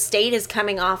Golden State is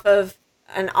coming off of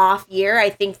an off year. I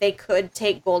think they could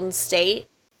take Golden State.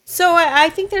 So I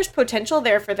think there's potential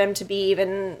there for them to be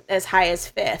even as high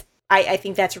as 5th. I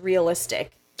think that's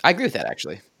realistic. I agree with that,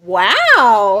 actually.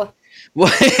 Wow. Wait,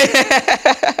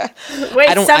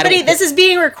 this is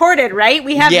being recorded, right?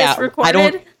 We have this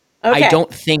recorded? I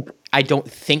don't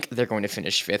think they're going to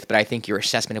finish 5th, but I think your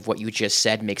assessment of what you just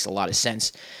said makes a lot of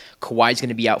sense. Kawhi's going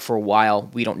to be out for a while.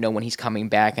 We don't know when he's coming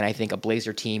back, and I think a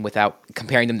Blazer team, without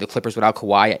comparing them to the Clippers without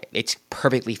Kawhi, it's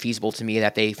perfectly feasible to me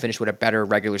that they finish with a better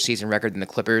regular season record than the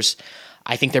Clippers.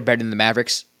 I think they're better than the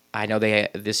Mavericks. I know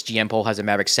this GM poll has the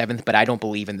Mavericks 7th, but I don't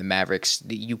believe in the Mavericks.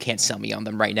 You can't sell me on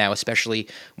them right now, especially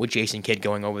with Jason Kidd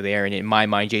going over there. And in my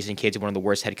mind, Jason Kidd's one of the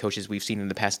worst head coaches we've seen in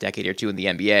the past decade or two in the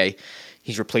NBA.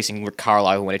 He's replacing Rick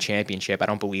Carlisle, who won a championship. I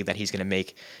don't believe that he's going to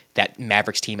make that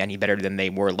Mavericks team any better than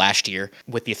they were last year,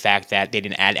 with the fact that they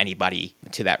didn't add anybody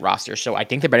to that roster. So I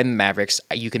think they're better than the Mavericks.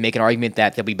 You can make an argument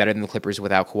that they'll be better than the Clippers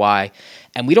without Kawhi.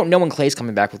 And we don't know when Klay's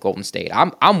coming back with Golden State.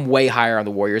 I'm way higher on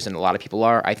the Warriors than a lot of people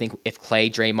are. I think if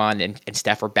Klay, Draymond, and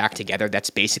Steph are back together, that's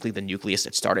basically the nucleus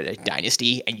that started a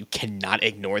dynasty, and you cannot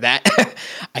ignore that.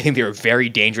 I think they're a very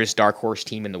dangerous dark horse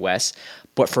team in the West.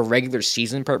 But for regular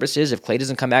season purposes, if Klay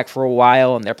doesn't come back for a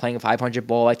while and they're playing a 500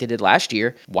 ball like they did last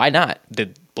year, why not? The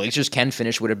Blazers can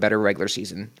finish with a better regular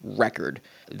season record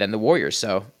than the Warriors.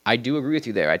 So I do agree with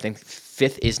you there. I think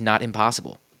 5th is not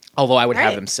impossible. Although I would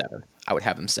have them 7th. I would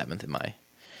have them 7th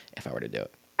if I were to do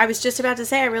it. I was just about to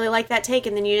say I really like that take,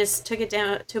 and then you just took it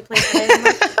down to a place that I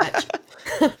didn't like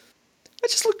much. I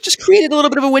just created a little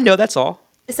bit of a window, that's all.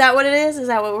 Is that what it is? Is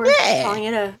that what we're calling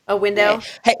it, a window? Yeah.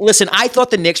 Hey, listen, I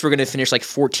thought the Knicks were going to finish like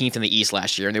 14th in the East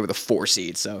last year, and they were the 4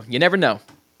 seed, so you never know.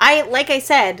 Like I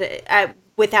said,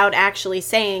 without actually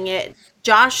saying it,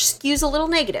 Josh skews a little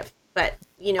negative, but,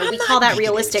 we call that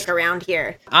realistic around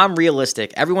here. I'm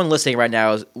realistic. Everyone listening right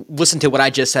now listened to what I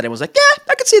just said and was like, yeah,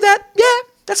 I can see that. Yeah,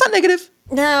 that's not negative.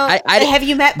 No. Have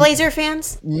you met Blazer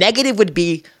fans? Negative would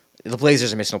be, the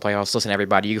Blazers are missing the playoffs. Listen,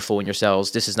 everybody, you're fooling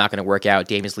yourselves. This is not going to work out.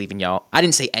 Dame is leaving y'all. I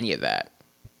didn't say any of that.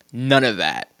 None of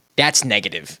that. That's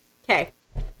negative. Okay.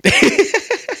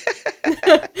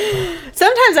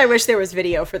 Sometimes I wish there was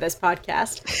video for this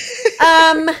podcast.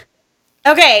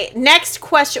 Okay, next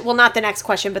question. Well, not the next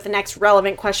question, but the next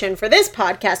relevant question for this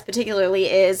podcast particularly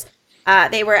is,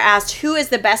 they were asked, who is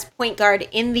the best point guard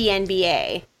in the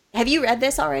NBA? Have you read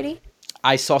this already?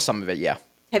 I saw some of it, yeah.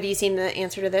 Have you seen the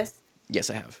answer to this? Yes,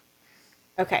 I have.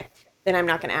 Okay, then I'm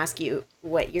not going to ask you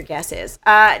what your guess is.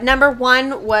 Number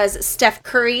 1 was Steph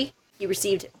Curry. He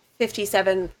received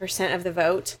 57% of the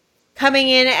vote. Coming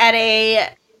in at a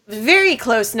very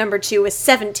close number 2 with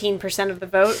 17% of the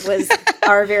vote was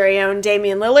our very own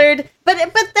Damian Lillard.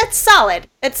 But that's solid.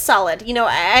 It's solid.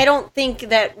 I don't think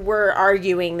that we're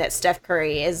arguing that Steph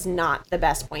Curry is not the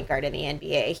best point guard in the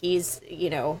NBA.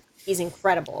 He's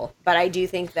incredible. But I do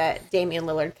think that Damian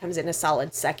Lillard comes in a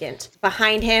solid second.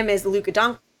 Behind him is Luka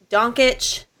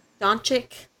Doncic.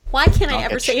 Why can't I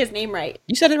ever say his name right?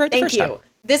 You said it right the first time. Thank you.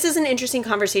 This is an interesting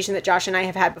conversation that Josh and I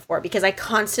have had before because I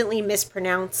constantly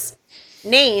mispronounce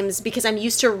names because I'm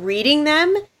used to reading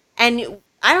them. And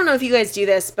I don't know if you guys do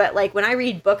this, but like when I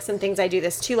read books and things, I do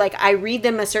this too. Like I read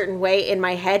them a certain way in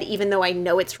my head, even though I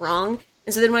know it's wrong.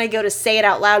 And so then when I go to say it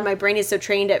out loud, my brain is so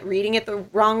trained at reading it the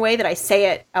wrong way that I say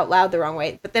it out loud the wrong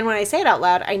way. But then when I say it out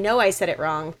loud, I know I said it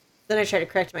wrong. Then I try to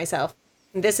correct myself.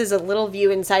 And this is a little view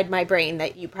inside my brain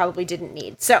that you probably didn't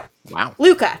need. So, wow.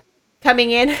 Luka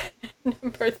coming in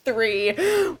number 3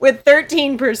 with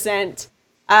 13%.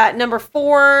 Number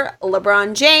 4,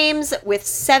 LeBron James with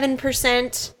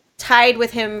 7%. Tied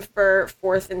with him for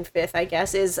 4th and 5th, I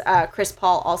guess, is Chris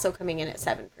Paul also coming in at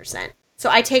 7%. So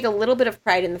I take a little bit of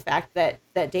pride in the fact that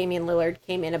Damian Lillard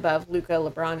came in above Luka,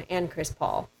 LeBron, and Chris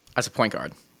Paul. As a point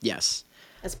guard, yes.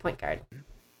 As a point guard.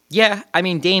 Yeah, I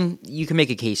mean, Dame, you can make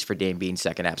a case for Dame being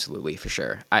second, absolutely, for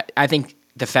sure. I think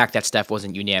the fact that Steph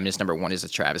wasn't unanimous number one is a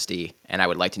travesty, and I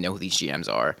would like to know who these GMs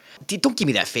are. Don't give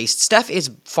me that face. Steph is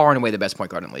far and away the best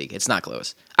point guard in the league. It's not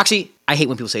close. Actually, I hate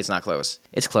when people say it's not close.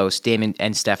 It's close. Dame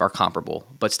and Steph are comparable,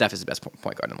 but Steph is the best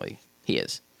point guard in the league. He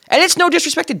is. And it's no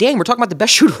disrespect to Dame. We're talking about the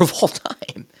best shooter of all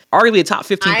time. Arguably a top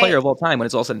 15 player of all time when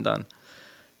it's all said and done.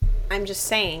 I'm just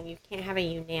saying, you can't have a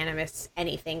unanimous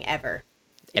anything ever.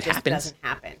 It just happens. Doesn't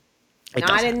happen. It Not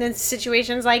doesn't. in the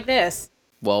situations like this.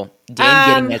 Well,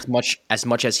 Dame getting as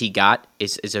much as he got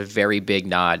is a very big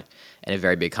nod and a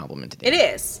very big compliment to Dame. It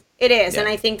is, yeah. And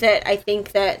I think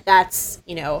that that's,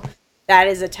 you know, that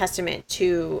is a testament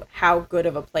to how good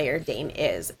of a player Dame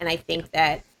is. And I think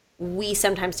that we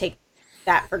sometimes take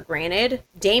that for granted.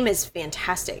 Dame is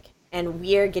fantastic, and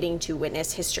we are getting to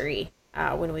witness history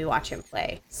when we watch him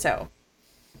play. So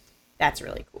that's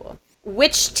really cool.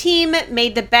 Which team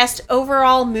made the best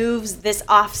overall moves this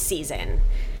offseason?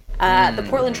 The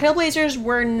Portland Trailblazers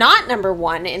were not number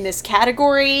one in this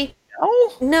category.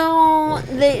 Oh? No,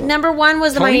 the number one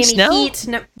was the Tony Miami Snell? Heat.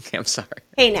 No, Okay, I'm sorry.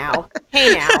 hey now.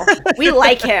 We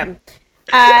like him.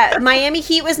 Miami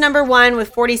Heat was number one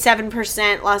with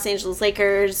 47%. Los Angeles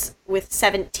Lakers with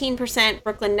 17%.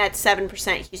 Brooklyn Nets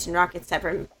 7%. Houston Rockets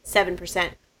 7%.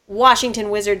 Washington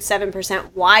Wizards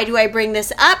 7%. Why do I bring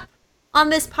this up on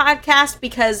this podcast?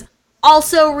 Because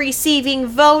also receiving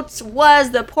votes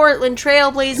was the Portland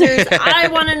Trailblazers. I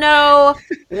want to know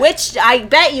which. I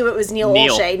bet you it was Neil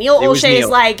Olshey. Neil Olshey is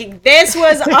like, this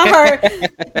was our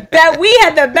that we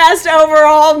had the best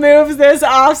overall moves this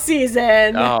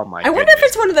offseason. Oh my! I wonder if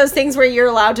it's one of those things where you're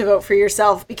allowed to vote for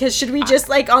yourself, because should we just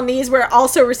like on these where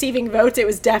also receiving votes, it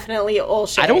was definitely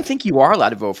Olshey. I don't think you are allowed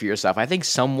to vote for yourself. I think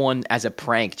someone as a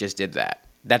prank just did that.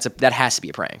 That has to be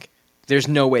a prank. There's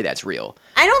no way that's real.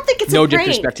 I don't think it's no a prank.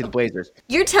 disrespect to the Blazers.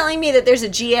 You're telling me that there's a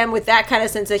GM with that kind of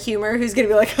sense of humor who's going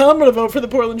to be like, I'm going to vote for the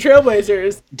Portland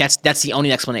Trailblazers. That's the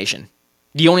only explanation.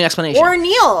 The only explanation. Or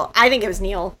Neil. I think it was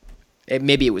Neil.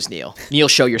 Maybe it was Neil. Neil,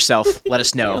 show yourself. Let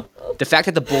us know. The fact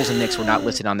that the Bulls and Knicks were not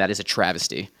listed on that is a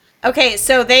travesty. Okay,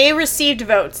 so they received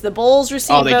votes. The Bulls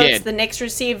received votes. Did. The Knicks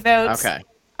received votes. Okay.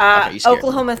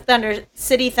 Oklahoma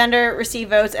City Thunder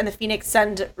received votes, and the Phoenix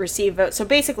Suns received votes. So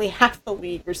basically half the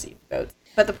league received votes.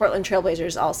 But the Portland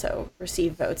Trailblazers also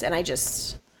received votes, and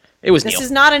this Neil.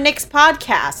 is not a Knicks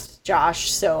podcast,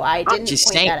 Josh, so I didn't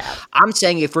point that out. I'm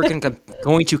saying if we're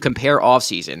going to compare off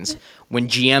seasons, when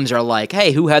GMs are like,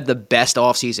 hey, who had the best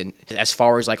off season as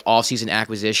far as like off season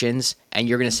acquisitions, and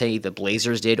you're going to say the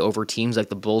Blazers did over teams like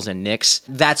the Bulls and Knicks,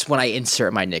 that's when I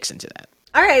insert my Knicks into that.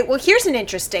 All right, well, here's an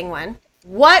interesting one.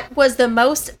 What was the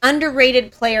most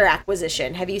underrated player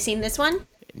acquisition? Have you seen this one?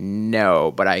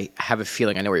 No, but I have a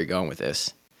feeling I know where you're going with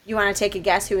this. You want to take a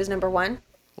guess who was number one?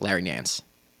 Larry Nance.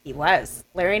 He was.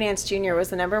 Larry Nance Jr. was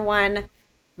the number one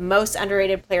most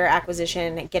underrated player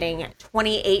acquisition, getting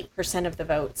 28% of the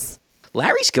votes.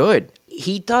 Larry's good.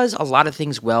 He does a lot of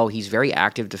things well. He's very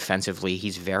active defensively.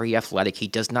 He's very athletic. He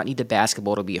does not need the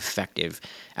basketball to be effective.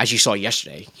 As you saw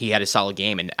yesterday, he had a solid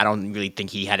game, and I don't really think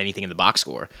he had anything in the box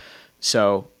score.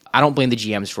 So I don't blame the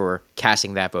GMs for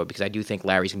casting that vote, because I do think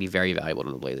Larry's going to be very valuable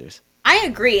to the Blazers. I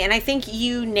agree, and I think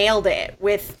you nailed it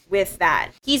with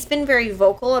that. He's been very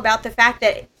vocal about the fact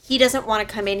that he doesn't want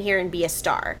to come in here and be a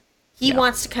star. He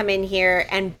wants to come in here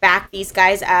and back these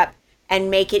guys up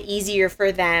and make it easier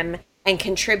for them and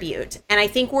contribute. And I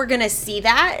think we're going to see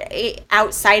that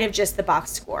outside of just the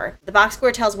box score. The box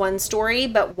score tells one story,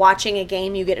 but watching a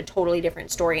game, you get a totally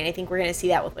different story. And I think we're going to see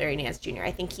that with Larry Nance Jr.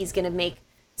 I think he's going to make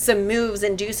some moves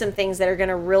and do some things that are going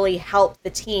to really help the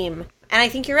team. And I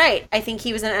think you're right. I think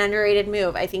he was an underrated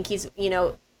move. I think he's,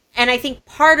 and I think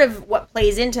part of what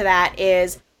plays into that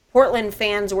is Portland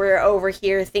fans were over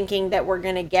here thinking that we're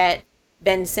going to get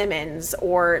Ben Simmons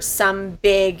or some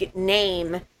big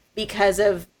name because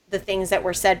of the things that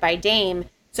were said by Dame.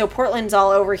 So Portland's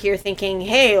all over here thinking,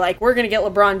 hey, like, we're going to get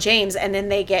LeBron James, and then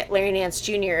they get Larry Nance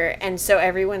Jr. And so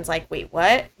everyone's like, wait,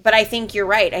 what? But I think you're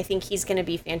right. I think he's going to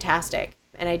be fantastic.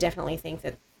 And I definitely think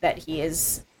that he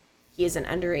is an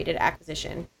underrated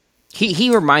acquisition.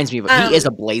 He reminds me of, he is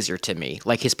a Blazer to me.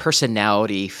 Like, his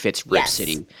personality fits Rip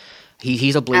City.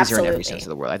 He's a Blazer in every sense of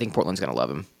the word. I think Portland's going to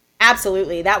love him.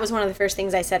 Absolutely. That was one of the first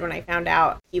things I said when I found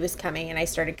out he was coming, and I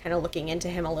started kind of looking into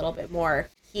him a little bit more.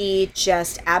 He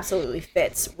just absolutely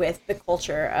fits with the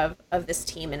culture of this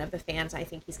team and of the fans. I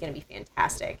think he's going to be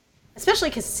fantastic, especially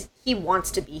because he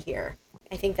wants to be here.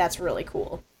 I think that's really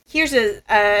cool. Here's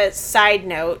a side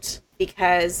note,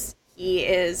 because he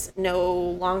is no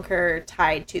longer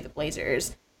tied to the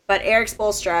Blazers, but Erik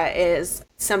Spoelstra is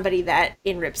somebody that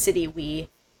in Rip City we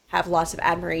have lots of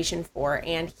admiration for,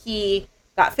 and he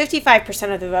got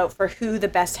 55% of the vote for who the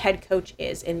best head coach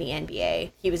is in the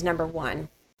NBA. He was number 1.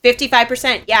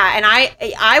 55%, yeah. And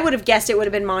I would have guessed it would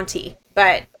have been Monty.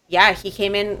 But yeah, he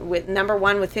came in with number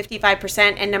 1 with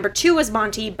 55%. And number 2 was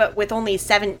Monty, but with only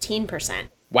 17%.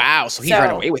 Wow, so he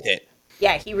ran away with it.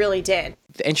 Yeah, he really did.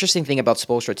 The interesting thing about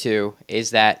Spoelstra, too,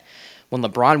 is that when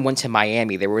LeBron went to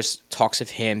Miami, there was talks of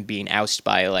him being ousted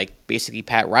by, like, basically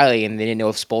Pat Riley, and they didn't know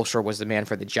if Spoelstra was the man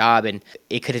for the job, and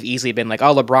it could have easily been like,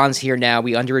 oh, LeBron's here now,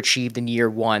 we underachieved in year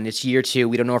 1, it's year 2,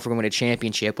 we don't know if we're going to win a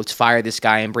championship, let's fire this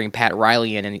guy and bring Pat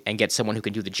Riley in and get someone who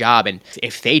can do the job, and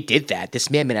if they did that,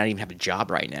 this man may not even have a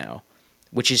job right now,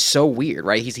 which is so weird,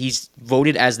 right? He's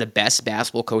voted as the best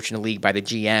basketball coach in the league by the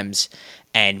GMs,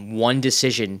 and one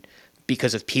decision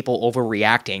because of people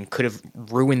overreacting could have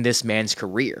ruined this man's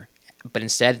career. But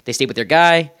instead, they stayed with their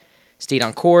guy, stayed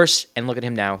on course, and look at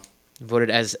him now.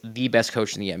 Voted as the best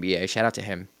coach in the NBA. Shout out to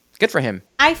him. Good for him.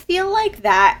 I feel like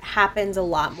that happens a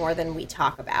lot more than we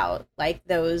talk about. Like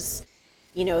those,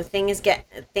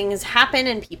 things happen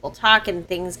and people talk and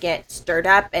things get stirred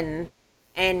up and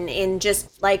in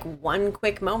just like one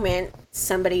quick moment,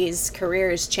 somebody's career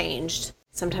is changed.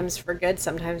 Sometimes for good,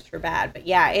 sometimes for bad. But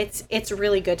yeah, it's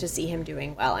really good to see him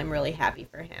doing well. I'm really happy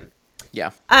for him.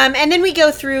 Yeah. And then we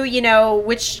go through,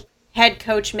 which head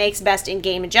coach makes best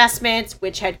in-game adjustments,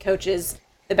 which head coach is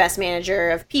the best manager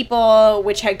of people,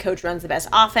 which head coach runs the best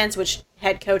offense, which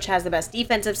head coach has the best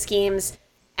defensive schemes.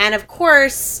 And of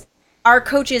course, our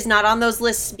coach is not on those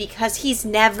lists because he's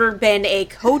never been a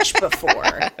coach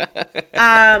before.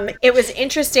 It was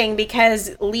interesting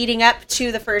because leading up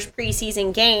to the first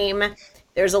preseason game,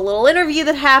 there's a little interview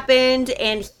that happened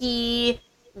and he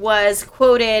was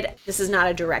quoted, this is not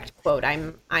a direct quote,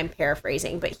 I'm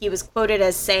paraphrasing, but he was quoted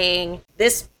as saying,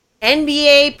 this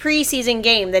NBA preseason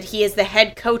game that he is the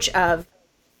head coach of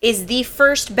is the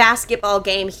first basketball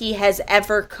game he has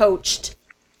ever coached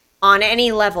on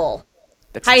any level.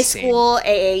 That's high insane. school,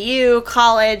 AAU,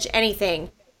 college,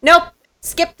 anything. Nope.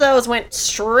 Skipped those, went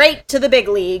straight to the big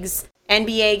leagues.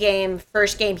 NBA game,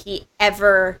 first game he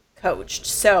ever coached.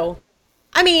 So,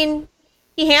 I mean,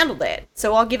 he handled it.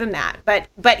 So I'll give him that.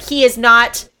 But he is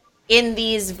not in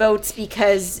these votes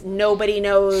because nobody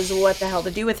knows what the hell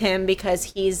to do with him because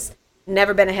he's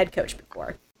never been a head coach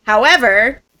before.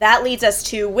 However, that leads us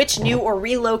to which new or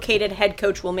relocated head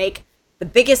coach will make the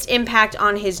biggest impact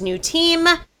on his new team.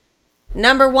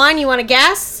 Number 1, you want to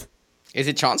guess? Is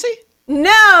it Chauncey?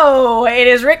 No, it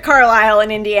is Rick Carlisle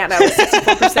in Indiana with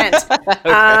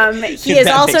 64%. He is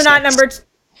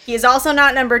also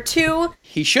not number 2.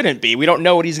 He shouldn't be. We don't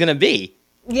know what he's going to be.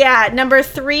 Yeah, number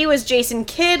 3 was Jason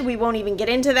Kidd. We won't even get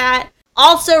into that.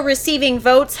 Also receiving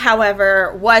votes,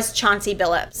 however, was Chauncey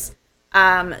Billups.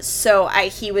 So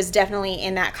he was definitely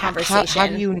in that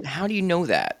conversation. How do you know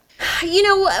that?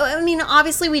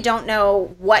 Obviously we don't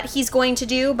know what he's going to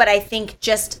do, but I think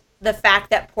just the fact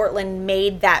that Portland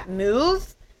made that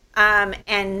move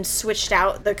and switched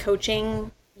out the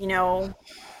coaching,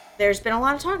 there's been a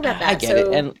lot of talk about that. I get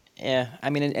it. And yeah,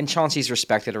 and Chauncey's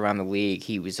respected around the league.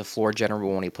 He was a floor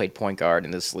general when he played point guard in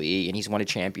this league, and he's won a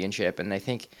championship. And I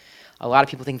think a lot of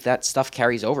people think that stuff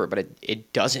carries over, but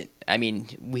it doesn't.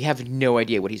 We have no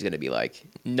idea what he's going to be like.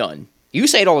 None. You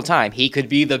say it all the time. He could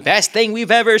be the best thing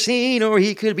we've ever seen, or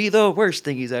he could be the worst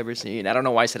thing he's ever seen. I don't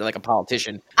know why I said it like a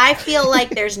politician. I feel like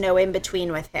there's no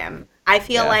in-between with him. I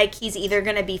feel like he's either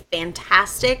going to be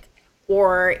fantastic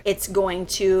or it's going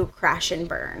to crash and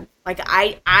burn. Like,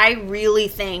 I really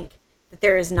think that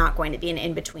there is not going to be an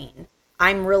in-between.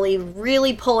 I'm really,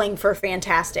 really pulling for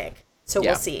fantastic. So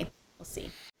we'll see. We'll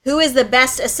see. Who is the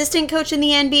best assistant coach in the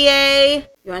NBA?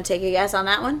 You want to take a guess on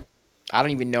that one? I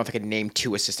don't even know if I could name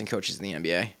 2 assistant coaches in the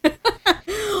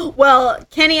NBA. Well,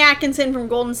 Kenny Atkinson from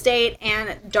Golden State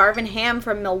and Darvin Ham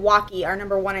from Milwaukee are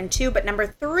number 1 and 2, but number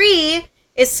 3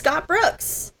 is Scott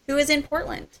Brooks, who is in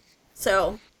Portland.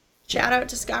 So, shout out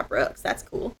to Scott Brooks. That's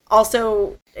cool.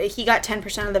 Also, he got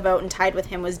 10% of the vote, and tied with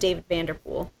him was David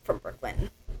Vanderpool from Brooklyn.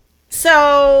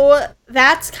 So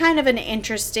that's kind of an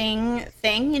interesting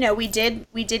thing. We did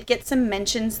get some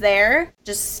mentions there.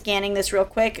 Just scanning this real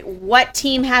quick. What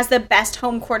team has the best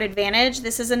home court advantage?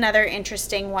 This is another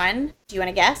interesting one. Do you want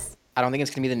to guess? I don't think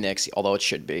it's going to be the Knicks, although it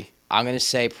should be. I'm going to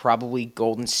say probably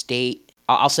Golden State.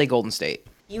 I'll say Golden State.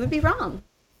 You would be wrong.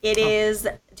 It is...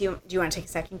 Do you want to take a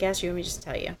second guess, or you want me to just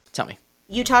tell you? Tell me.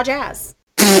 Utah Jazz.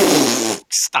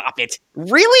 Stop it.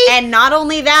 Really? And not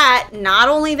only that,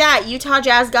 Utah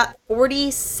Jazz got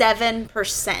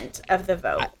 47% of the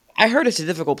vote. I heard it's a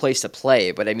difficult place to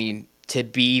play, but to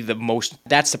be the most,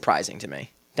 that's surprising to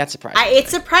me. That's surprising.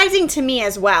 It's surprising to me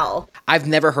as well. I've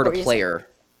never heard a player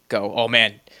go, oh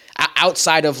man.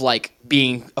 Outside of like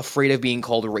being afraid of being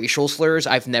called racial slurs,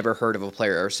 I've never heard of a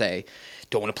player say,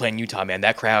 don't want to play in Utah, man.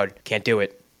 That crowd can't do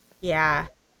it. Yeah.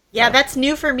 Yeah, that's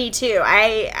new for me too.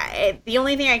 I the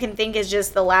only thing I can think is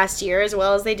just the last year as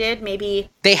well as they did. Maybe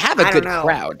they have a good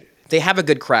crowd. They have a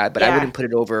good crowd, but I wouldn't put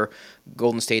it over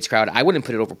Golden State's crowd. I wouldn't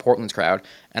put it over Portland's crowd,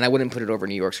 and I wouldn't put it over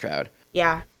New York's crowd.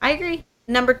 Yeah, I agree.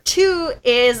 Number 2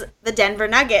 is the Denver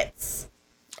Nuggets.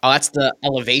 Oh, that's the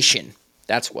elevation.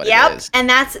 That's what it is. And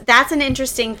that's an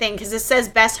interesting thing because it says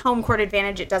best home court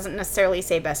advantage. It doesn't necessarily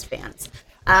say best fans.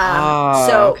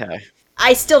 Okay.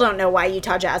 I still don't know why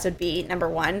Utah Jazz would be number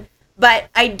 1, but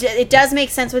it does make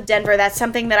sense with Denver. That's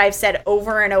something that I've said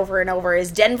over and over and over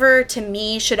is Denver, to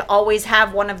me, should always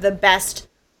have one of the best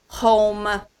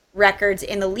home records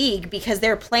in the league because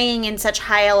they're playing in such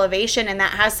high elevation, and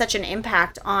that has such an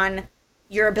impact on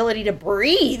your ability to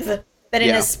breathe. That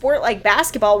in a sport like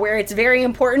basketball, where it's very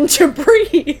important to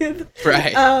breathe,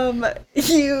 right?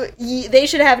 They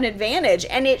should have an advantage,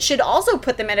 and it should also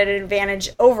put them at an advantage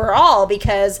overall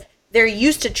because they're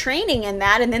used to training in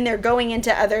that, and then they're going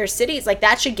into other cities. Like,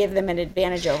 that should give them an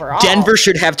advantage overall. Denver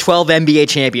should have 12 NBA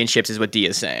championships, is what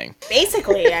Dia's saying.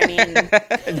 Basically, I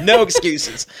mean, no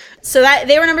excuses. So that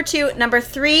they were number 2. Number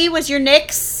 3 was your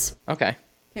Knicks. Okay,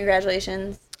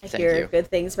 congratulations. I Thank hear you. Good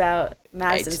things about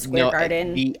Madison Square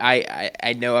Garden.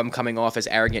 I know I'm coming off as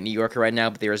arrogant New Yorker right now,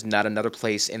 but there is not another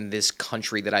place in this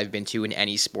country that I've been to in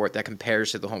any sport that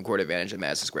compares to the home court advantage of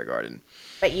Madison Square Garden.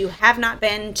 But you have not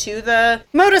been to the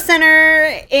Moda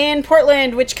Center in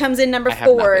Portland, which comes in number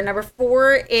 4. Number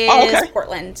 4 is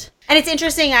Portland. And it's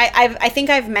interesting. I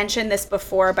think I've mentioned this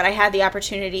before, but I've had the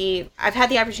opportunity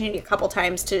a couple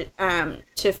times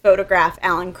to photograph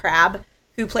Alan Crabb,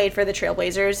 who played for the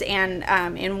Trailblazers,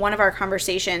 and in one of our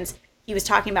conversations, he was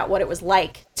talking about what it was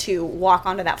like to walk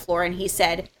onto that floor, and he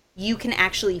said, you can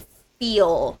actually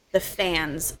feel the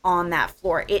fans on that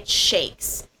floor. It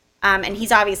shakes. And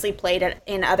he's obviously played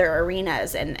in other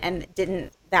arenas, and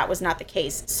that was not the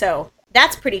case. So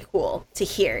that's pretty cool to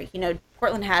hear. You know,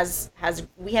 Portland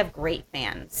we have great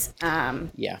fans.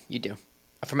 Yeah, you do.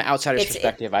 From an outsider's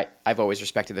perspective, I've always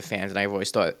respected the fans, and I've always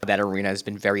thought that arena has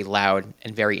been very loud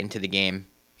and very into the game.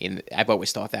 I've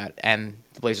always thought that. And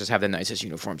the Blazers have the nicest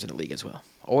uniforms in the league as well.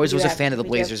 Always was a fan of the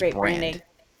Blazers brand. Branding.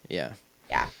 Yeah.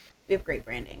 Yeah, we have great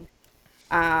branding.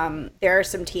 There are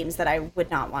some teams that I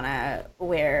would not want to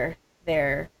wear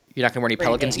their You're not going to wear any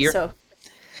branding, Pelicans gear? So,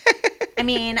 I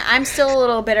mean, I'm still a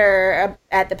little bitter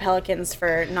at the Pelicans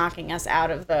for knocking us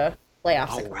out of the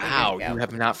playoffs. Oh, wow. You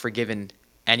have not forgiven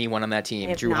anyone on that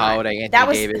team. Drew not. Holiday,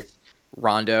 Anthony Davis,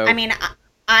 Rondo. I mean,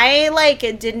 I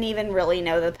didn't even really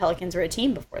know the Pelicans were a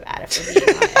team before that, if we're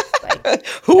being honest. Like,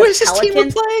 who is this team we're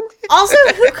playing? Also,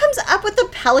 who comes up with the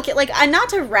Pelican? Like, not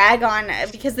to rag on,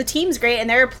 because the team's great, and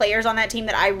there are players on that team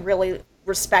that I really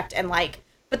respect and like.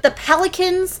 But the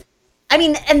Pelicans, I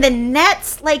mean, and the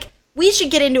Nets, like, we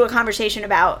should get into a conversation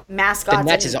about mascots. The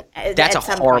Nets that's a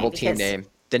horrible team name.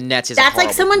 The Nets is that's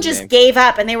like someone just gave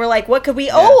up and they were like, what could we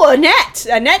a net.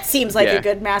 A net seems like a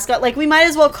good mascot. Like, we might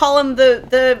as well call them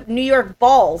the New York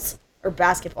Balls or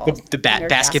basketballs. The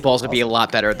basketballs would be a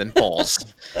lot better than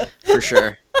balls. For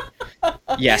sure.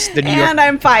 Yes, the New York. And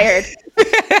I'm fired.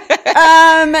 Hey,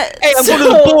 I'm going to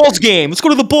the Bulls game. Let's go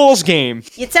to the Bulls game.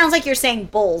 It sounds like you're saying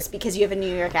Bulls because you have a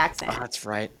New York accent. Oh, that's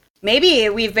right. Maybe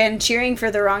we've been cheering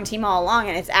for the wrong team all along,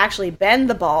 and it's actually been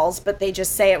the Balls, but they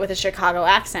just say it with a Chicago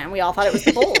accent. We all thought it was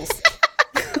the Bulls.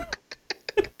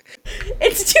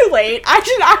 It's too late.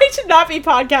 I should not be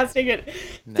podcasting at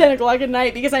 10 o'clock at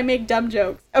night because I make dumb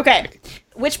jokes. Okay.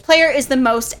 Which player is the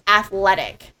most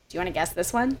athletic? Do you want to guess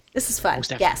this one? This is fun.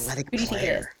 Most Guess. athletic Who do you think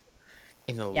it is?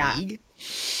 In the league?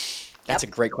 That's a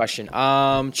great question.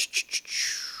 I'm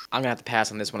going to have to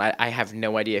pass on this one. I have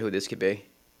no idea who this could be.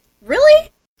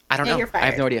 Really? I don't know. You're fired. I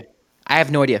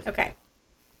have no idea. Okay.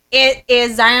 It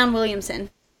is Zion Williamson.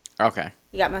 Okay.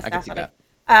 You got most athletic.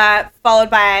 Followed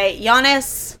by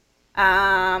Giannis,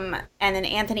 and then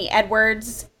Anthony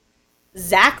Edwards,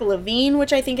 Zach LaVine,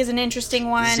 which I think is an interesting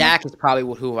one. Zach is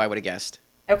probably who I would have guessed.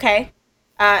 Okay.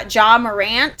 Ja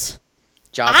Morant.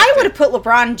 I would have put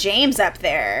LeBron James up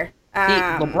there.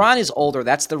 LeBron is older.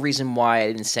 That's the reason why I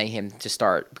didn't say him to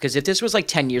start. Because if this was like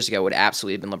 10 years ago, it would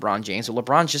absolutely have been LeBron James. But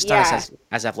LeBron's just not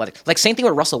as athletic. Like, same thing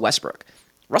with Russell Westbrook.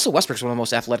 Russell Westbrook's one of the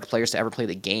most athletic players to ever play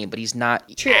the game, but he's not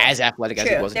as athletic as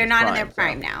he was. They're not in their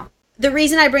prime now. The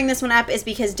reason I bring this one up is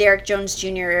because Derrick Jones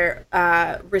Jr.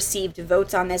 Received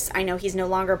votes on this. I know he's no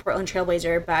longer a Portland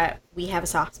Trailblazer, but we have a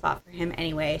soft spot for him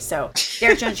anyway. So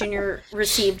Derrick Jones Jr.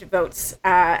 received votes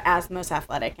as the most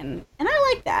athletic, and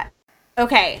I like that.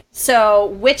 Okay, so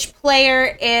which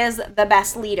player is the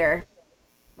best leader?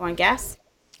 You want to guess?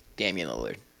 Damian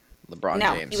Lillard. LeBron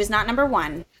No, James. he was not number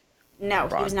one. No,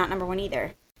 LeBron. he was not number one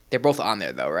either. They're both on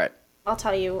there, though, right? I'll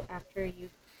tell you after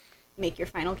you make your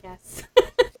final guess.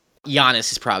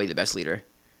 Giannis is probably the best leader.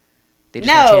 They just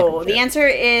won a No, championship. the answer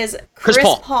is Chris Chris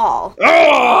Paul. Paul.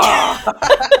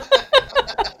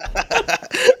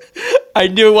 I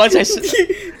knew once I said...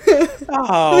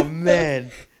 Oh, man.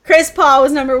 Chris Paul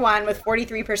was number one with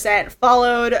 43%,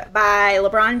 followed by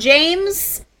LeBron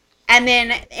James, and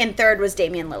then in third was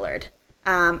Damian Lillard.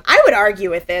 I would argue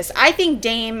with this. I think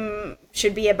Dame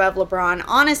should be above LeBron.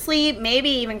 Honestly, maybe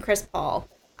even Chris Paul.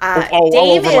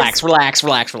 Relax.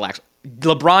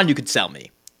 LeBron, you could sell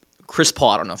me. Chris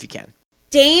Paul, I don't know if you can.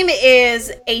 Dame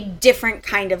is a different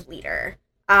kind of leader.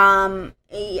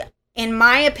 In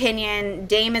my opinion,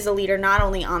 Dame is a leader not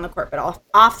only on the court, but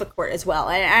off the court as well.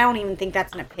 And I don't even think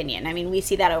that's an opinion. I mean, we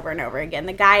see that over and over again.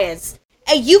 The guy is...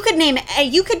 You could name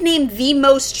the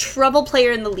most trouble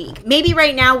player in the league. Maybe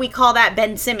right now we call that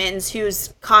Ben Simmons,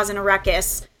 who's causing a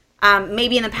ruckus.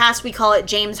 Maybe in the past we call it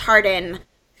James Harden,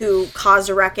 who caused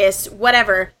a ruckus.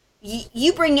 Whatever.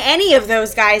 You bring any of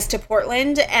those guys to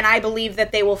Portland, and I believe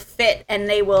that they will fit and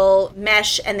they will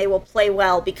mesh and they will play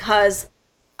well because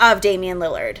of Damian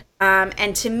Lillard.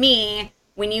 And to me,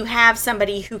 when you have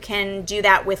somebody who can do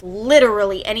that with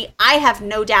literally any, I have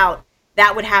no doubt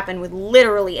that would happen with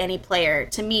literally any player.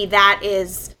 To me, that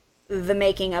is the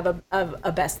making of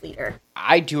a best leader.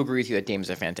 I do agree with you that Dame is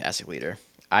a fantastic leader.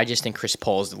 I just think Chris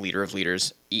Paul is the leader of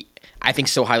leaders. I think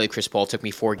so highly Chris Paul. It took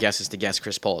me 4 guesses to guess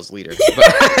Chris Paul as leader.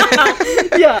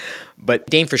 But, Yeah. But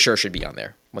Dame for sure should be on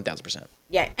there, 1,000%.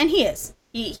 Yeah, and he is.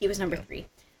 He was number 3.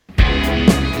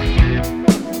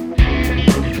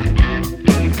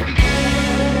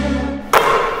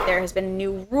 There has been a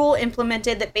new rule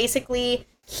implemented that basically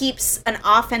keeps an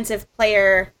offensive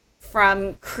player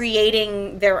from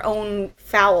creating their own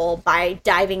foul by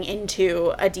diving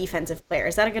into a defensive player.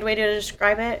 Is that a good way to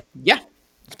describe it? Yeah,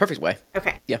 it's a perfect way.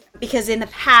 Okay. Yeah. Because in the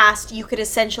past, you could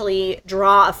essentially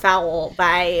draw a foul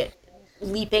by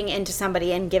leaping into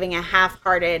somebody and giving a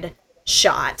half-hearted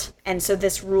shot. And so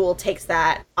this rule takes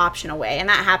that option away. And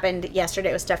that happened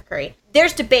yesterday with Steph Curry.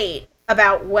 There's debate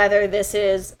about whether this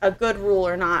is a good rule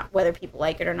or not, whether people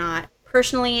like it or not.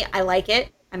 Personally, I like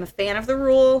it. I'm a fan of the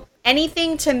rule.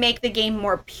 Anything to make the game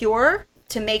more pure,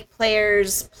 to make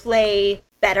players play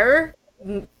better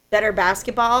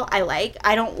basketball, I like.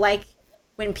 I don't like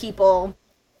when people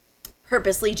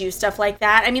purposely do stuff like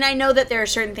that. I mean, I know that there are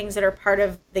certain things that are part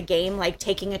of the game, like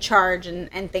taking a charge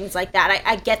and things like that.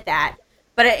 I get that.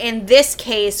 But in this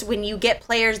case, when you get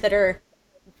players that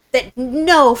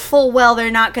know full well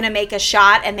they're not going to make a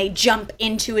shot and they jump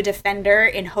into a defender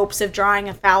in hopes of drawing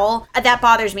a foul, that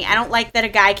bothers me. I don't like that a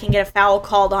guy can get a foul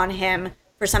called on him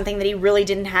for something that he really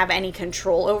didn't have any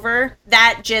control over.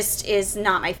 That just is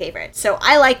not my favorite. So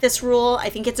I like this rule. I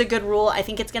think it's a good rule. I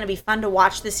think it's going to be fun to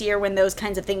watch this year when those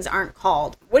kinds of things aren't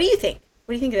called. What do you think?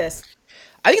 What do you think of this?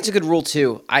 I think it's a good rule,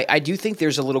 too. I do think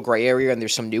there's a little gray area and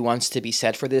there's some nuance to be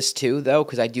said for this, too, though,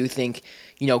 because I do think,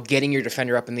 getting your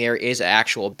defender up in the air is an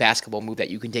actual basketball move that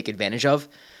you can take advantage of.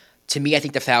 To me, I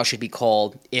think the foul should be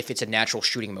called if it's a natural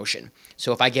shooting motion.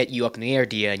 So if I get you up in the air,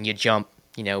 Dia, and you jump,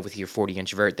 with your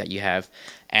 40-inch vert that you have,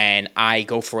 and I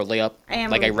go for a layup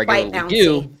like I regularly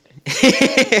do,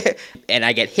 and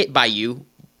I get hit by you,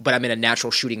 but I'm in a natural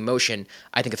shooting motion,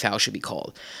 I think a foul should be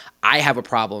called. I have a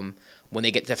problem when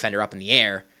they get the defender up in the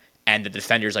air and the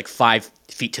defender's like 5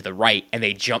 feet to the right and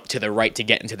they jump to the right to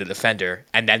get into the defender,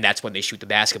 and then that's when they shoot the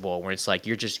basketball, where it's like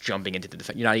you're just jumping into the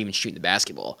defender. You're not even shooting the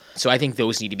basketball. So I think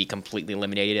those need to be completely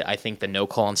eliminated. I think the no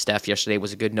call on Steph yesterday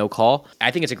was a good no call.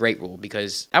 I think it's a great rule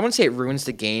because I wouldn't say it ruins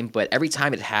the game, but every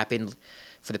time it happened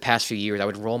for the past few years, I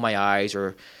would roll my eyes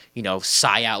or,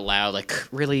 sigh out loud, like,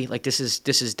 really? Like, this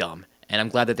is dumb. And I'm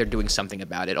glad that they're doing something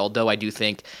about it, although I do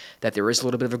think that there is a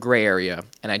little bit of a gray area,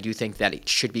 and I do think that it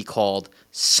should be called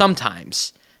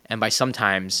sometimes, and by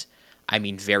sometimes, I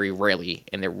mean very rarely,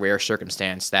 in the rare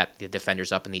circumstance that the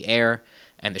defender's up in the air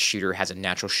and the shooter has a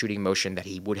natural shooting motion that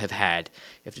he would have had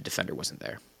if the defender wasn't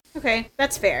there. Okay,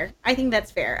 that's fair. I think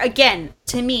that's fair. Again,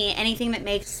 to me, anything that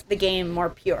makes the game more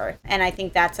pure, and I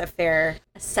think that's a fair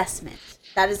assessment.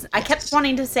 That is, I kept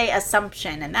wanting to say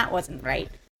assumption, and that wasn't right.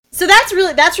 So that's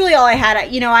really all I had.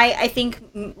 I think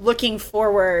looking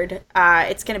forward,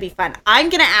 it's going to be fun. I'm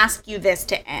going to ask you this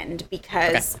to end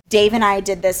because Dave and I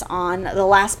did this on the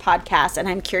last podcast, and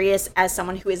I'm curious, as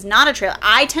someone who is not a trail,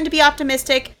 I tend to be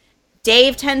optimistic.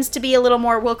 Dave tends to be a little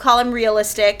more, we'll call him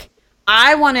realistic.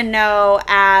 I want to know,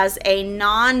 as a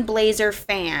non-Blazer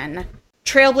fan,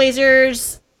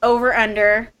 Trailblazers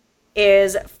over-under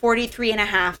is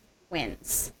 43.5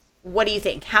 wins. What do you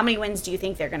think? How many wins do you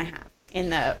think they're going to have in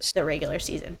the regular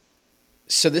season?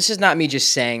 So this is not me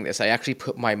just saying this. I actually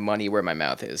put my money where my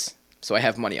mouth is. So I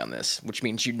have money on this, which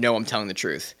means I'm telling the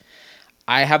truth.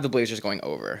 I have the Blazers going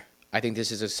over. I think this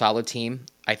is a solid team.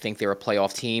 I think they're a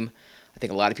playoff team. I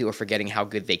think a lot of people are forgetting how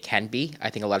good they can be. I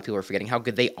think a lot of people are forgetting how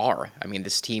good they are. I mean,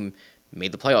 this team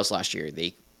made the playoffs last year.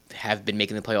 They have been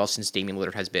making the playoffs since Damian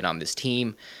Lillard has been on this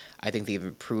team. I think they've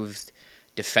improved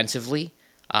defensively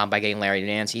by getting Larry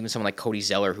Nance, even someone like Cody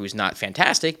Zeller, who's not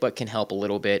fantastic, but can help a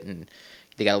little bit, and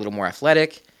they got a little more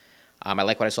athletic. I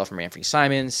like what I saw from Anthony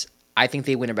Simons. I think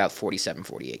they win about 47,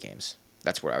 48 games.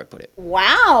 That's where I would put it.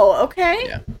 Wow, okay.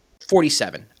 Yeah.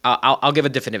 47. I'll give a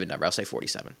definitive number. I'll say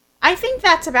 47. I think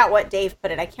that's about what Dave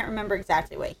put it. I can't remember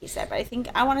exactly what he said, but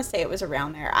I want to say it was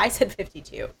around there. I said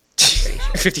 52.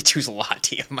 52 is a lot,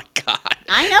 Tia. Oh my God.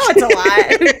 I know it's a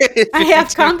lot. I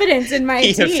have confidence in my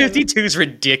team. 52 is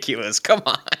ridiculous. Come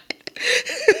on.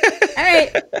 All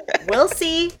right. We'll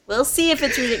see. We'll see if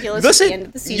it's ridiculous at the end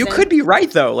of the season. You could be right,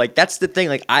 though. Like, that's the thing.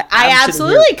 Like, I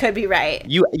absolutely could be right.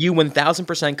 You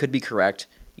 1,000% could be correct.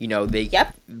 You know,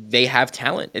 they have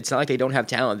talent. It's not like they don't have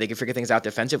talent. They can figure things out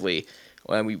defensively.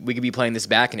 Well, we could be playing this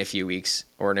back in a few weeks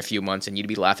or in a few months, and you'd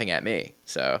be laughing at me.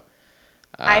 So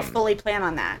I fully plan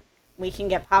on that. We can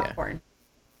get popcorn.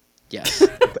 Yeah.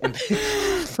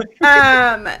 Yes.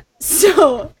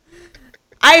 So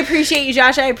I appreciate you,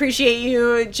 Josh. I appreciate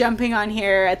you jumping on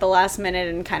here at the last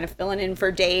minute and kind of filling in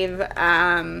for Dave.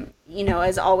 You know,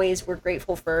 as always, we're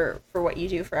grateful for what you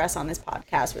do for us on this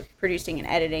podcast with producing and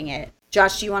editing it.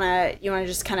 Josh, do you want to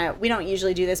just kind of, we don't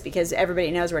usually do this because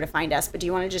everybody knows where to find us, but do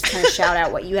you want to just kind of shout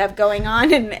out what you have going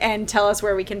on and tell us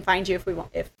where we can find you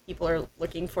if people are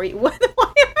looking for you? Why am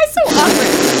I so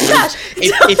awkward? Josh,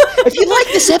 if you like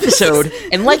this episode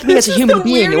and like me as a human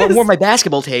being and want more of my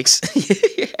basketball takes.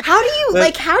 How do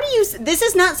you, this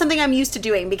is not something I'm used to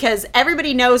doing because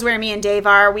everybody knows where me and Dave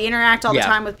are. We interact all the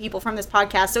time with people from this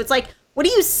podcast. So it's like, what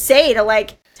do you say to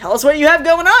like, tell us what you have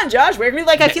going on, Josh? Where can we,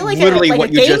 like, I feel like a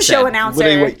game show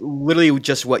announcer. Literally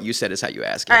just what you said is how you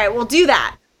ask it. All right, we'll do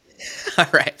that. All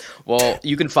right. Well,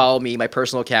 you can follow me, my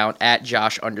personal account, at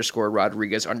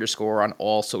Josh_Rodriguez_ on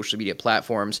all social media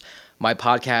platforms. My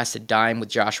podcast, The Dime with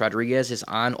Josh Rodriguez, is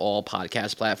on all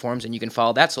podcast platforms, and you can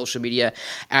follow that social media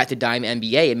at The Dime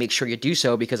NBA, and make sure you do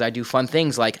so because I do fun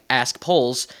things like ask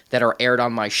polls that are aired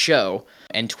on my show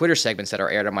and Twitter segments that are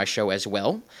aired on my show as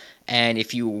well. And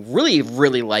if you really,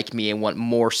 really like me and want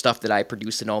more stuff that I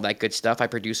produce and all that good stuff, I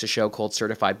produce a show called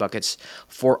Certified Buckets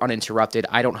for Uninterrupted.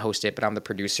 I don't host it, but I'm the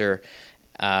producer,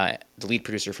 the lead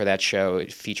producer for that show.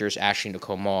 It features Ashley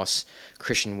Nicole Moss,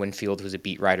 Christian Winfield, who's a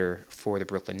beat writer for the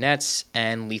Brooklyn Nets,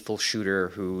 and Lethal Shooter,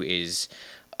 who is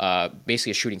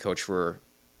basically a shooting coach for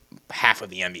half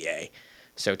of the NBA.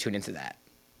 So tune into that.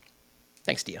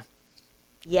 Thanks, Dia.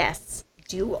 Yes.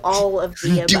 Do all of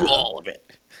the above. Do all of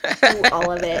it. Do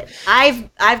all of it.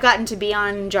 I've gotten to be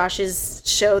on Josh's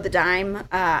show, The Dime.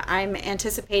 I'm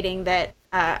anticipating that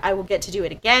I will get to do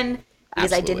it again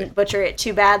because I didn't butcher it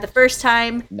too bad the first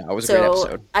time. No, it was a great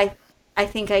episode. I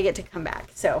think I get to come back.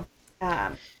 So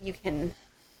you can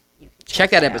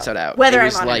check that episode out. Whether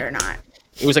I'm on it or not.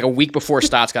 It was like a week before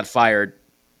Stotts got fired,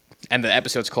 and the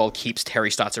episode's called Keeps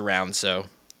Terry Stotts Around, so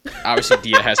obviously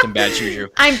Dia has some bad juju.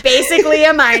 I'm basically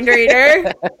a mind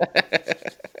reader.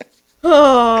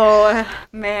 Oh,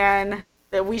 man.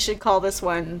 That we should call this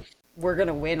one, we're going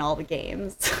to win all the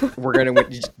games. We're going to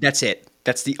win. That's it.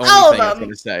 That's the only thing I'm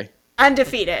going to say.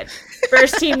 Undefeated.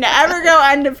 First team to ever go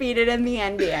undefeated in the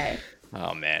NBA.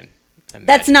 Oh, man. Imagine.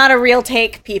 That's not a real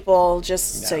take, people,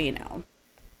 just so you know.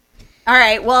 All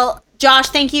right. Well, Josh,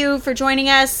 thank you for joining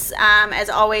us. As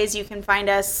always, you can find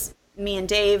us, me and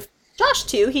Dave. Josh,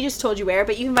 too. He just told you where.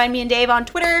 But you can find me and Dave on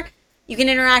Twitter. You can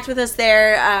interact with us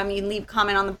there. You can leave a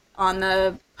comment on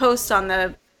the post on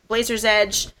the Blazers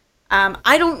Edge.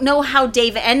 I don't know how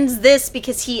Dave ends this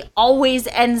because he always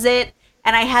ends it.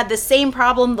 And I had the same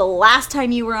problem the last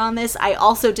time you were on this. I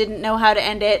also didn't know how to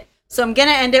end it. So I'm going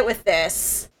to end it with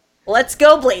this. Let's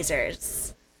go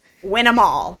Blazers. Win them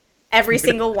all. Every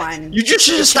single one. You just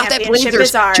should have stopped at Blazers.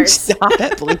 Is ours. Just stop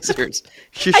at Blazers.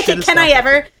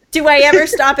 Do I ever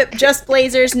stop at just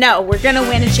Blazers? No, we're going to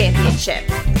win a championship.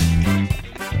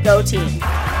 Go team.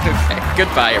 Okay,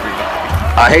 goodbye, everybody.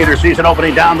 A hater sees an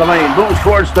opening down the lane, moves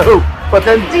towards the hoop, but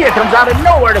then Dia comes out of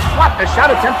nowhere to swat the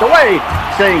shot attempt away,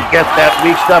 saying, "Get that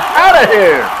weak stuff out of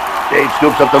here." Dave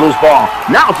scoops up the loose ball.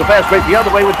 Now it's a fast break the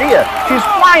other way with Dia. She's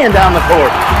flying down the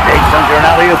court. Dave sends her an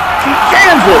alley-oop. She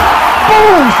jams it.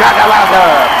 Boom, shakalaka.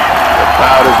 The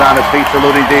crowd is on its feet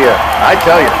saluting Dia. I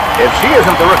tell you, if she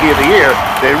isn't the Rookie of the Year,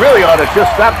 they really ought to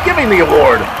just stop giving the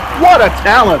award. What a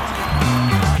talent.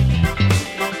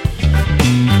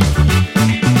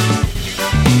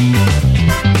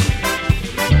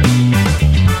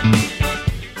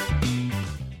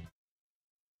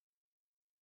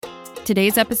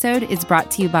 Today's episode is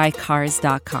brought to you by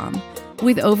Cars.com.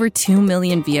 With over 2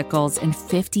 million vehicles and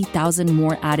 50,000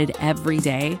 more added every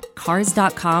day,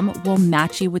 Cars.com will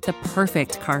match you with the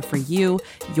perfect car for you,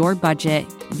 your budget,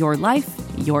 your life,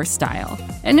 your style.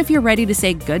 And if you're ready to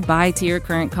say goodbye to your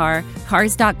current car,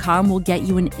 Cars.com will get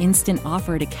you an instant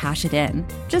offer to cash it in.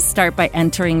 Just start by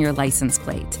entering your license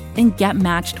plate and get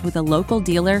matched with a local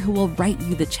dealer who will write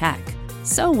you the check.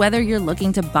 So whether you're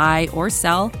looking to buy or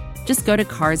sell, just go to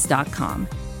Cars.com.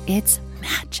 It's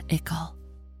magical.